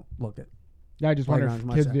don't look at. Yeah, I just wonder if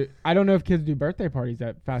kids do. I don't know if kids do birthday parties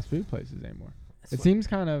at fast food places anymore. It seems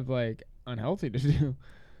kind of like unhealthy to do.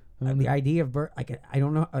 The idea of I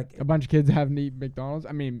don't know. Like, a bunch of kids having to eat McDonald's.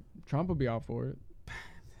 I mean, Trump would be all for it.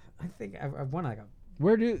 I think I've won like a.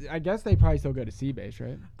 I guess they probably still go to C-Base,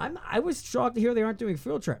 right? I was shocked to hear they aren't doing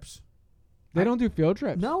field trips. They don't do field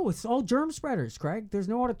trips? No, it's all germ spreaders, Craig. There's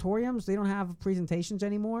no auditoriums. They don't have presentations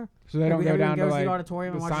anymore. So they don't go down to like the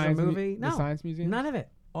auditorium and watch a movie. No, the science museum. None of it.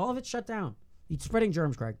 All of it's shut down. It's spreading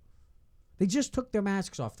germs, Craig. They just took their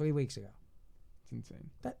masks off 3 weeks ago. It's insane.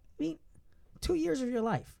 I mean, 2 years of your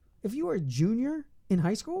life. If you were a junior in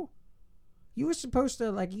high school, you were supposed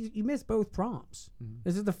to, like, you missed both proms.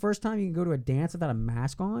 This is the first time you can go to a dance without a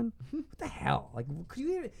mask on? What the hell? Like,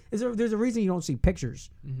 there's a reason you don't see pictures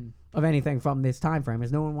of anything from this time frame,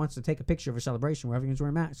 is no one wants to take a picture of a celebration where everyone's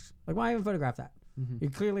wearing masks. Like, why even photograph that? You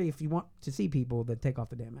clearly, if you want to see people, then take off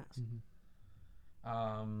the damn mask.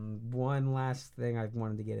 One last thing I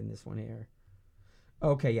wanted to get in this one here.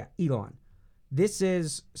 Okay, yeah, Elon.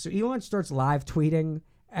 Elon starts live tweeting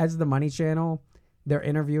as the Money Channel. They're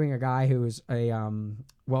interviewing a guy who is a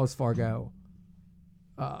Wells Fargo.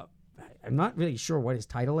 I'm not really sure what his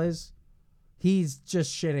title is. He's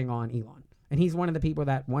just shitting on Elon. And he's one of the people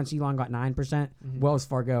that once Elon got 9%, Wells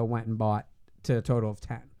Fargo went and bought to a total of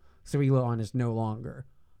 10. So Elon is no longer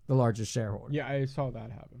the largest shareholder. Yeah, I saw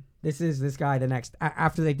that happen. This guy,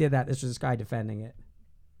 after they did that, this was this guy defending it.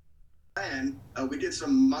 And we did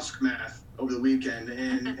some Musk math over the weekend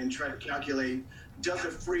and tried to calculate, does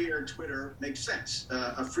a freer Twitter make sense?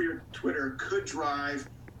 A freer Twitter could drive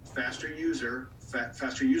faster user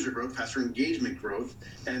growth, faster engagement growth,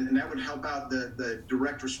 and that would help out the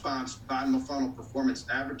direct response, bottom of funnel performance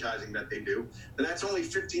advertising that they do. But that's only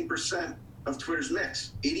 15% of Twitter's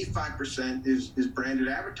mix. 85% is branded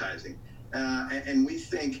advertising. And we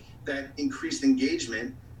think that increased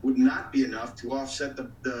engagement would not be enough to offset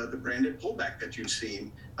the branded pullback that you've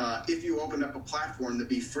seen. If you opened up a platform to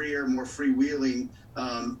be freer, more freewheeling,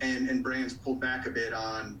 and brands pulled back a bit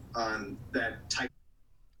on that type.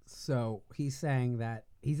 So he's saying that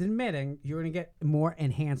he's admitting you're going to get more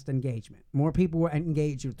enhanced engagement. More people will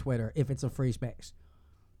engage with Twitter if it's a free space.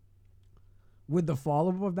 Would the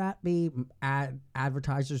follow-up of that be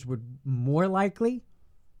advertisers would more likely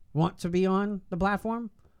want to be on the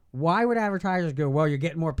platform? Why would advertisers go, well, you're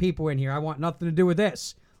getting more people in here. I want nothing to do with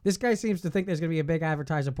this. This guy seems to think there's going to be a big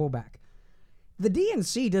advertiser pullback. The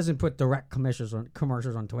DNC doesn't put direct commercials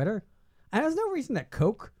on Twitter. And there's no reason that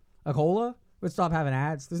Coca-Cola would stop having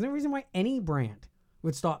ads. There's no reason why any brand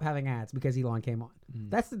would stop having ads because Elon came on.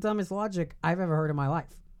 That's the dumbest logic I've ever heard in my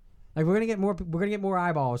life. Like, we're gonna get more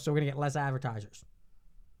eyeballs, so we're gonna get less advertisers.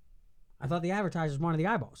 I thought the advertisers wanted the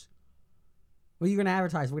eyeballs. What are you gonna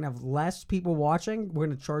advertise? We're gonna have less people watching. We're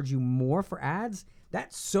gonna charge you more for ads.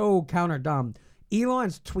 That's so counter dumb.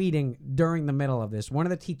 Elon's tweeting during the middle of this.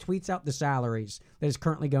 He tweets out the salaries that is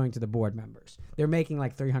currently going to the board members. They're making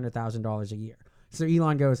like $300,000 a year. So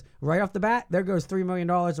Elon goes, right off the bat, there goes $3 million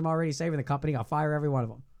I'm already saving the company. I'll fire every one of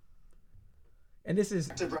them. And this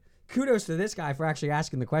is kudos to this guy for actually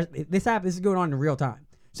asking the question. This is going on in real time.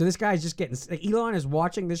 So this guy's just Elon is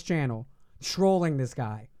watching this channel, trolling this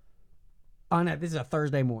guy. This is a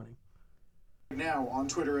Thursday morning. Now on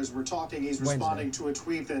Twitter as we're talking, he's responding to a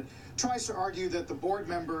tweet that tries to argue that the board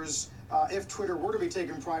members, if Twitter were to be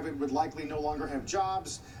taken private, would likely no longer have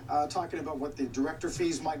jobs, talking about what the director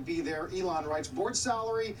fees might be there. Elon writes, board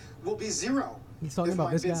salary will be zero if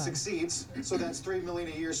my bid succeeds. So that's $3 million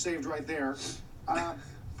a year saved right there.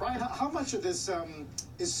 Brian, how much of this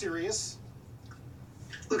is serious?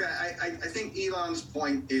 Look, I think Elon's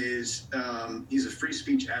point is he's a free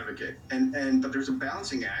speech advocate, but there's a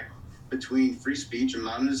balancing act between free speech and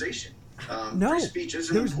monetization. Free speech is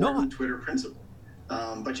an important Twitter principle,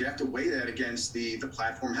 but you have to weigh that against the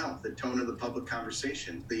platform health, the tone of the public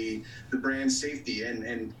conversation, the brand safety,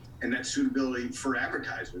 and that suitability for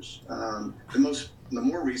advertisers. The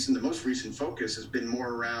most recent focus has been more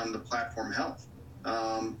around the platform health.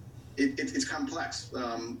 It's complex.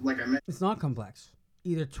 Like I mentioned, it's not complex.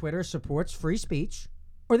 Either Twitter supports free speech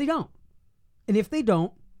or they don't. And if they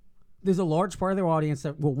don't, there's a large part of their audience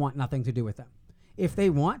that will want nothing to do with them. If they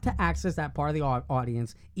want to access that part of the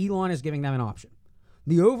audience, Elon is giving them an option.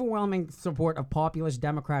 The overwhelming support of populist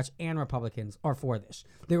Democrats and Republicans are for this.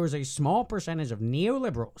 There is a small percentage of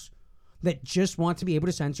neoliberals that just want to be able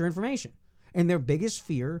to censor information. And their biggest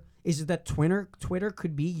fear is that Twitter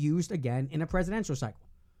could be used again in a presidential cycle,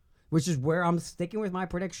 which is where I'm sticking with my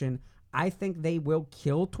prediction. I think they will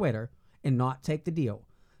kill Twitter and not take the deal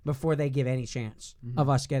before they give any chance of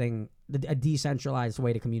us getting a decentralized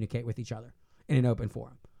way to communicate with each other in an open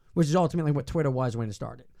forum, which is ultimately what Twitter was when it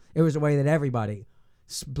started. It was a way that everybody,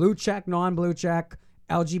 blue check, non-blue check,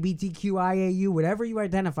 LGBTQIAU, whatever you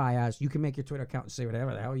identify as, you can make your Twitter account and say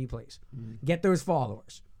whatever the hell you please. Get those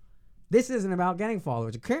followers. This isn't about getting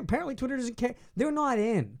followers. Apparently Twitter doesn't care. They're not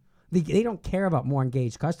in. They don't care about more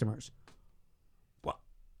engaged customers. Well,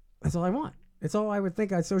 that's all I want. It's all I would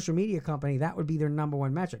think a social media company, that would be their number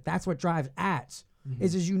one metric. That's what drives ads,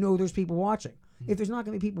 is there's people watching. If there's not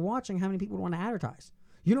going to be people watching, how many people would want to advertise?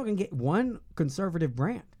 You're not going to get one conservative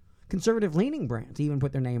leaning brand to even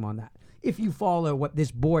put their name on that. If you follow what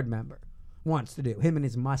this board member wants to do, him and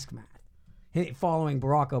his musk math, following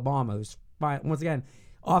Barack Obama, who's, once again,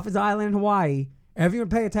 off his island in Hawaii, everyone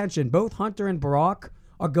pay attention. Both Hunter and Barack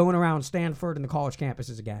are going around Stanford and the college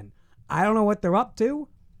campuses again. I don't know what they're up to,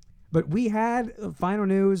 but we had final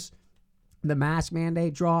news. The mask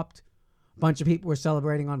mandate dropped. A bunch of people were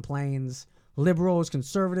celebrating on planes. Liberals,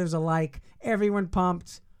 conservatives alike. Everyone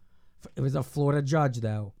pumped. It was a Florida judge,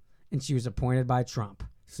 though, and she was appointed by Trump.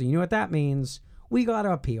 So you know what that means. We got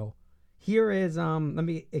to appeal. Here is, let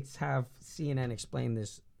me have CNN explain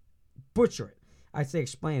this. Butcher it. I say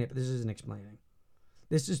explain it, but this isn't explaining.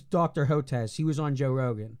 This is Dr. Hotez. He was on Joe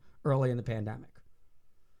Rogan early in the pandemic.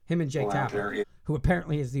 Him and Jake Tapper, who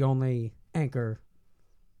apparently is the only anchor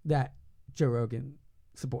that Joe Rogan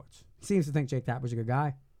supports. He seems to think Jake Tapper's a good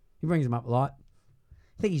guy. He brings him up a lot.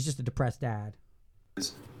 I think he's just a depressed dad.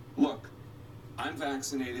 Look, I'm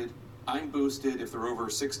vaccinated. I'm boosted. If they're over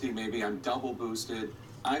 60, maybe I'm double boosted.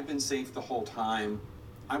 I've been safe the whole time.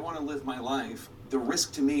 I want to live my life. The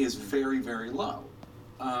risk to me is very, very low.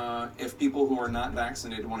 If people who are not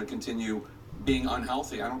vaccinated want to continue being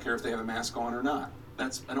unhealthy, I don't care if they have a mask on or not.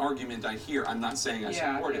 That's an argument I hear. I'm not saying I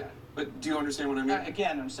support it. But do you understand what I mean?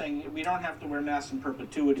 Again, I'm saying we don't have to wear masks in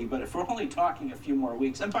perpetuity, but if we're only talking a few more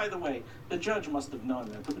weeks, and by the way, the judge must have known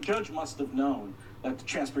that. The judge must have known that the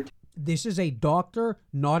transportation... This is a doctor,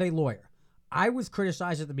 not a lawyer. I was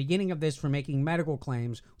criticized at the beginning of this for making medical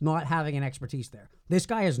claims, not having an expertise there. This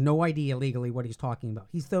guy has no idea legally what he's talking about.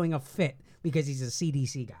 He's throwing a fit because he's a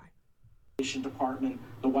CDC guy. Department,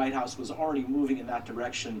 the White House was already moving in that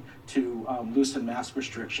direction to loosen mask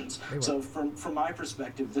restrictions. So from my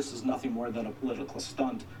perspective, this is nothing more than a political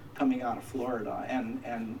stunt coming out of Florida.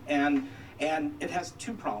 And it has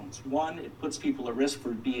two problems. One, it puts people at risk for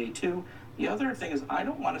BA2. The other thing is I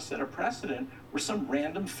don't want to set a precedent where some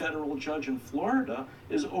random federal judge in Florida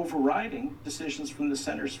is overriding decisions from the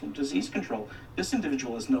Centers for Disease Control. This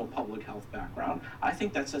individual has no public health background. I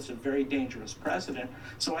think that sets a very dangerous precedent.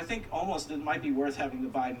 So I think almost it might be worth having the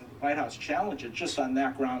Biden White House challenge it just on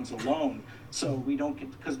that grounds alone. So we don't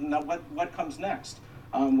get, because now what comes next?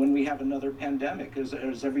 When we have another pandemic, is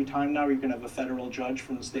every time now you're going to have a federal judge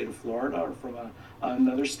from the state of Florida or from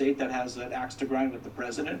another state that has an axe to grind with the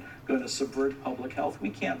president going to subvert public health? We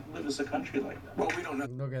can't live as a country like that. Well, we don't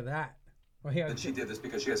know. Look at that. Well, that she did this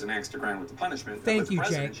because she has an axe to grind with the punishment. Thank with the you,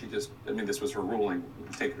 president, Jake. She just, I mean, this was her ruling,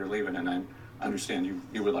 take it or leave it, and I understand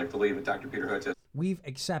you would like to leave it, Dr. Peter Hotez. We've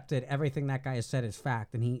accepted everything that guy has said as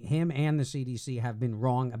fact, and him and the CDC have been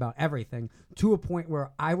wrong about everything to a point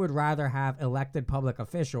where I would rather have elected public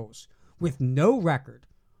officials with no record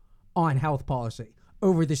on health policy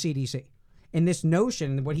over the CDC. And this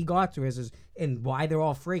notion, what he got to is and why they're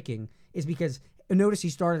all freaking, is because, notice he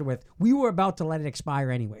started with, we were about to let it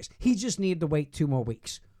expire anyways. He just needed to wait 2 more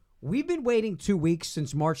weeks. We've been waiting 2 weeks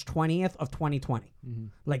since March 20th of 2020. Mm-hmm.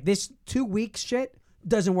 Like this 2 weeks shit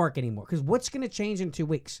doesn't work anymore, because what's going to change in 2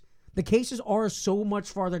 weeks? The cases are so much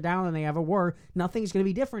farther down than they ever were. Nothing's going to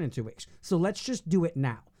be different in 2 weeks. So let's just do it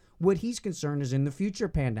now. What he's concerned is in the future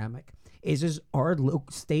pandemic is our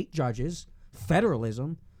local state judges,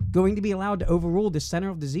 federalism, going to be allowed to overrule the Center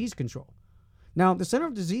of Disease Control. Now, the Center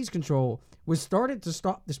of Disease Control was started to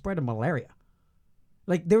stop the spread of malaria.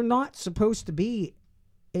 Like, they're not supposed to be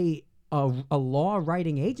a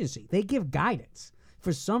law-writing agency. They give guidance.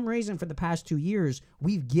 For some reason, for the past 2 years,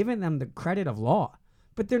 we've given them the credit of law.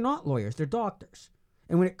 But they're not lawyers. They're doctors.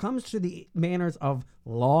 And when it comes to the manners of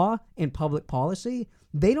law and public policy,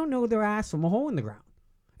 they don't know their ass from a hole in the ground.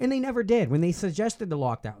 And they never did. When they suggested the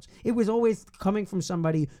lockdowns, it was always coming from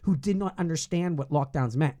somebody who did not understand what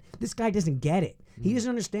lockdowns meant. This guy doesn't get it. He doesn't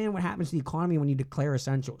understand what happens to the economy when you declare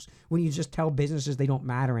essentials, when you just tell businesses they don't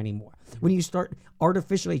matter anymore, when you start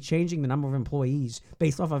artificially changing the number of employees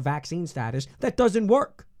based off of vaccine status. That doesn't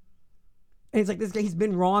work. And it's like this guy, he's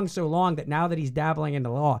been wrong so long that now that he's dabbling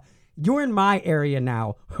into law, you're in my area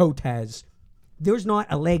now, Hotez. There's not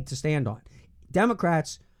a leg to stand on.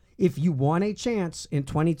 Democrats, if you want a chance in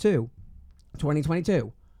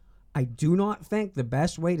 2022, I do not think the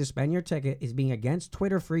best way to spend your ticket is being against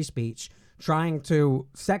Twitter free speech, trying to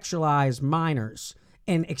sexualize minors,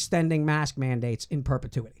 and extending mask mandates in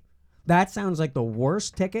perpetuity. That sounds like the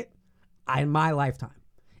worst ticket in my lifetime.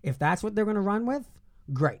 If that's what they're going to run with,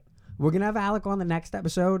 great. We're going to have Alec on the next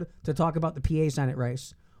episode to talk about the PA Senate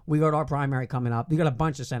race. We got our primary coming up. We got a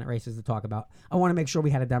bunch of Senate races to talk about. I want to make sure we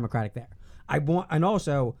had a Democratic there. And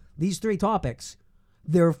also, these 3 topics,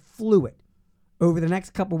 they're fluid. Over the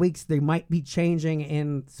next couple weeks, they might be changing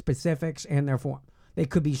in specifics and their form. They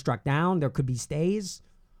could be struck down. There could be stays.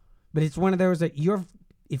 But it's one of those that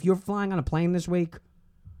if you're flying on a plane this week,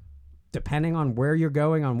 depending on where you're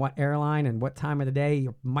going, on what airline and what time of the day,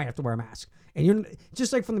 you might have to wear a mask. And you're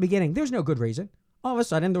just like from the beginning, there's no good reason. All of a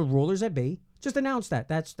sudden, the rulers that be just announced that.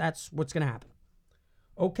 That's what's going to happen.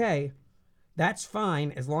 Okay, that's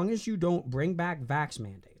fine as long as you don't bring back vax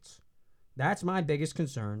mandates. That's my biggest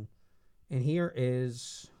concern. And here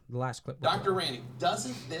is the last clip. Dr. Ranney,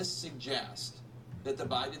 doesn't this suggest that the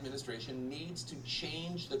Biden administration needs to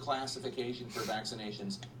change the classification for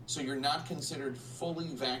vaccinations so you're not considered fully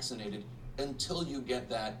vaccinated until you get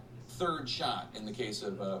that 3rd shot in the case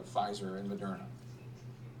of Pfizer and Moderna?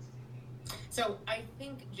 So I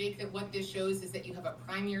think, Jake, that what this shows is that you have a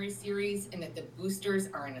primary series and that the boosters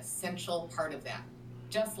are an essential part of that.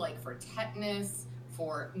 Just like for tetanus,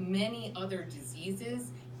 for many other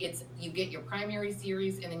diseases, it's you get your primary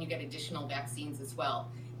series and then you get additional vaccines as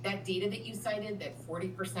well. That data that you cited, that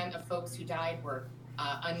 40% of folks who died were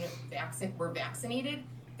vaccinated,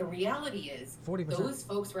 the reality is 40%. Those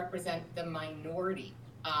folks represent the minority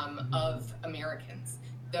of Americans.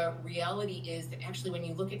 The reality is that actually when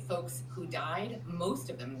you look at folks who died, most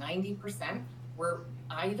of them, 90%, were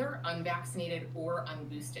either unvaccinated or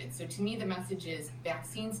unboosted. So to me, the message is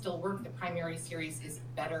vaccines still work. The primary series is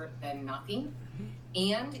better than nothing.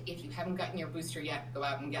 And if you haven't gotten your booster yet, go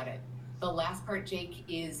out and get it. The last part, Jake,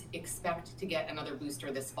 is expect to get another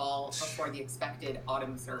booster this fall before the expected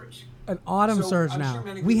autumn surge. An autumn surge I'm now.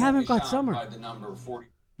 Sure we haven't got summer. By the number 40.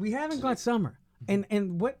 We haven't got summer.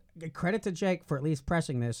 And what credit to Jake for at least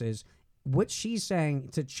pressing this is what she's saying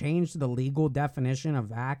to change the legal definition of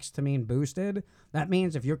vax to mean boosted. That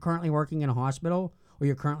means if you're currently working in a hospital or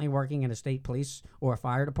you're currently working in a state police or a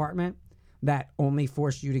fire department that only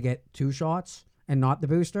forced you to get 2 shots and not the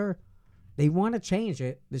booster, They want to change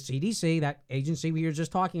it. The CDC, that agency we were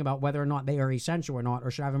just talking about, whether or not they are essential or not,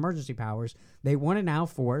 or should have emergency powers, they want to now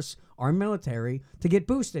force our military to get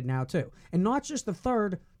boosted now too. And not just the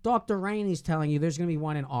third. Dr. Rainey's telling you there's going to be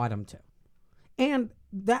one in autumn too. And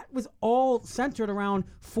that was all centered around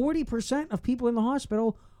 40% of people in the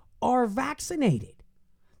hospital are vaccinated.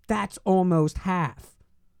 That's almost half.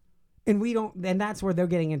 And that's where they're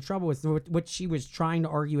getting in trouble with what she was trying to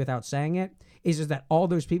argue without saying it, is that all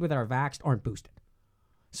those people that are vaxxed aren't boosted.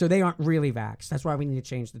 So they aren't really vaxxed. That's why we need to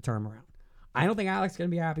change the term around. I don't think Alex is going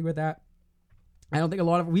to be happy with that. I don't think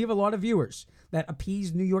we have a lot of viewers that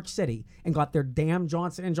appeased New York City and got their damn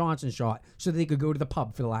Johnson & Johnson shot so that they could go to the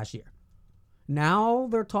pub for the last year. Now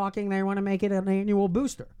they're talking they want to make it an annual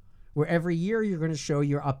booster, where every year you're going to show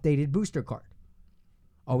your updated booster card.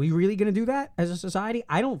 Are we really going to do that as a society?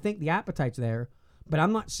 I don't think the appetite's there, but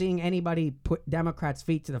I'm not seeing anybody put Democrats'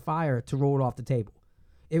 feet to the fire to roll it off the table.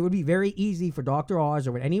 It would be very easy for Dr. Oz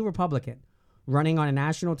or any Republican running on a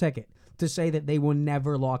national ticket to say that they will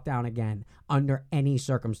never lock down again under any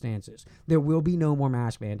circumstances. There will be no more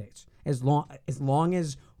mask mandates as long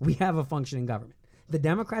as we have a functioning government. The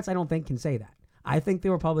Democrats, I don't think, can say that. I think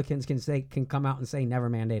the Republicans can come out and say never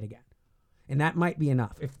mandate again. And that might be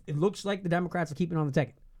enough. If it looks like the Democrats are keeping on the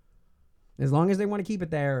ticket, as long as they want to keep it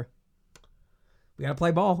there, we got to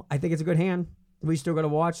play ball. I think it's a good hand. We still got to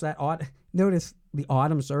watch that. Notice the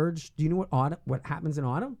autumn surge. Do you know what happens in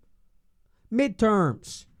autumn?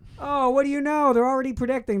 Midterms. Oh, what do you know? They're already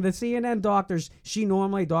predicting. The CNN doctors,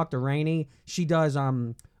 Dr. Rainey, she does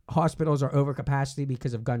hospitals are over capacity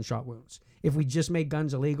because of gunshot wounds. If we just made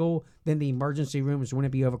guns illegal, then the emergency rooms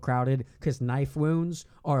wouldn't be overcrowded because knife wounds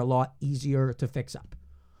are a lot easier to fix up.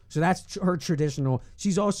 So that's her traditional.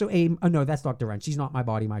 She's also no, that's Dr. Wren. She's not my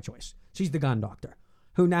body, my choice. She's the gun doctor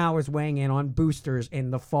who now is weighing in on boosters in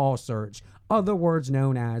the fall surge, other words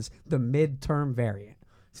known as the midterm variant.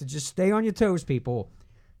 So just stay on your toes, people.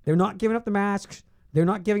 They're not giving up the masks. They're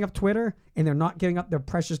not giving up Twitter, and they're not giving up their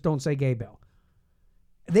precious Don't Say Gay bill.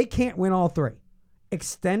 They can't win all three.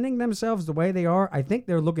 Extending themselves the way they are, I think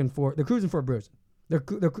they're cruising for a bruising.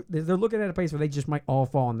 They're looking at a place where they just might all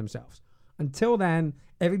fall on themselves. Until then,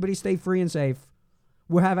 everybody stay free and safe.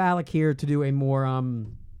 We'll have Alec here to do a more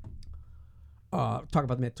talk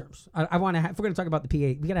about the midterms. I want to. If we're going to talk about the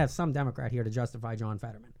PA, we got to have some Democrat here to justify John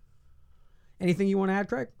Fetterman. Anything you want to add,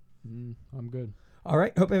 Craig? I'm good. All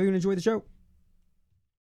right. Hope everyone enjoyed the show.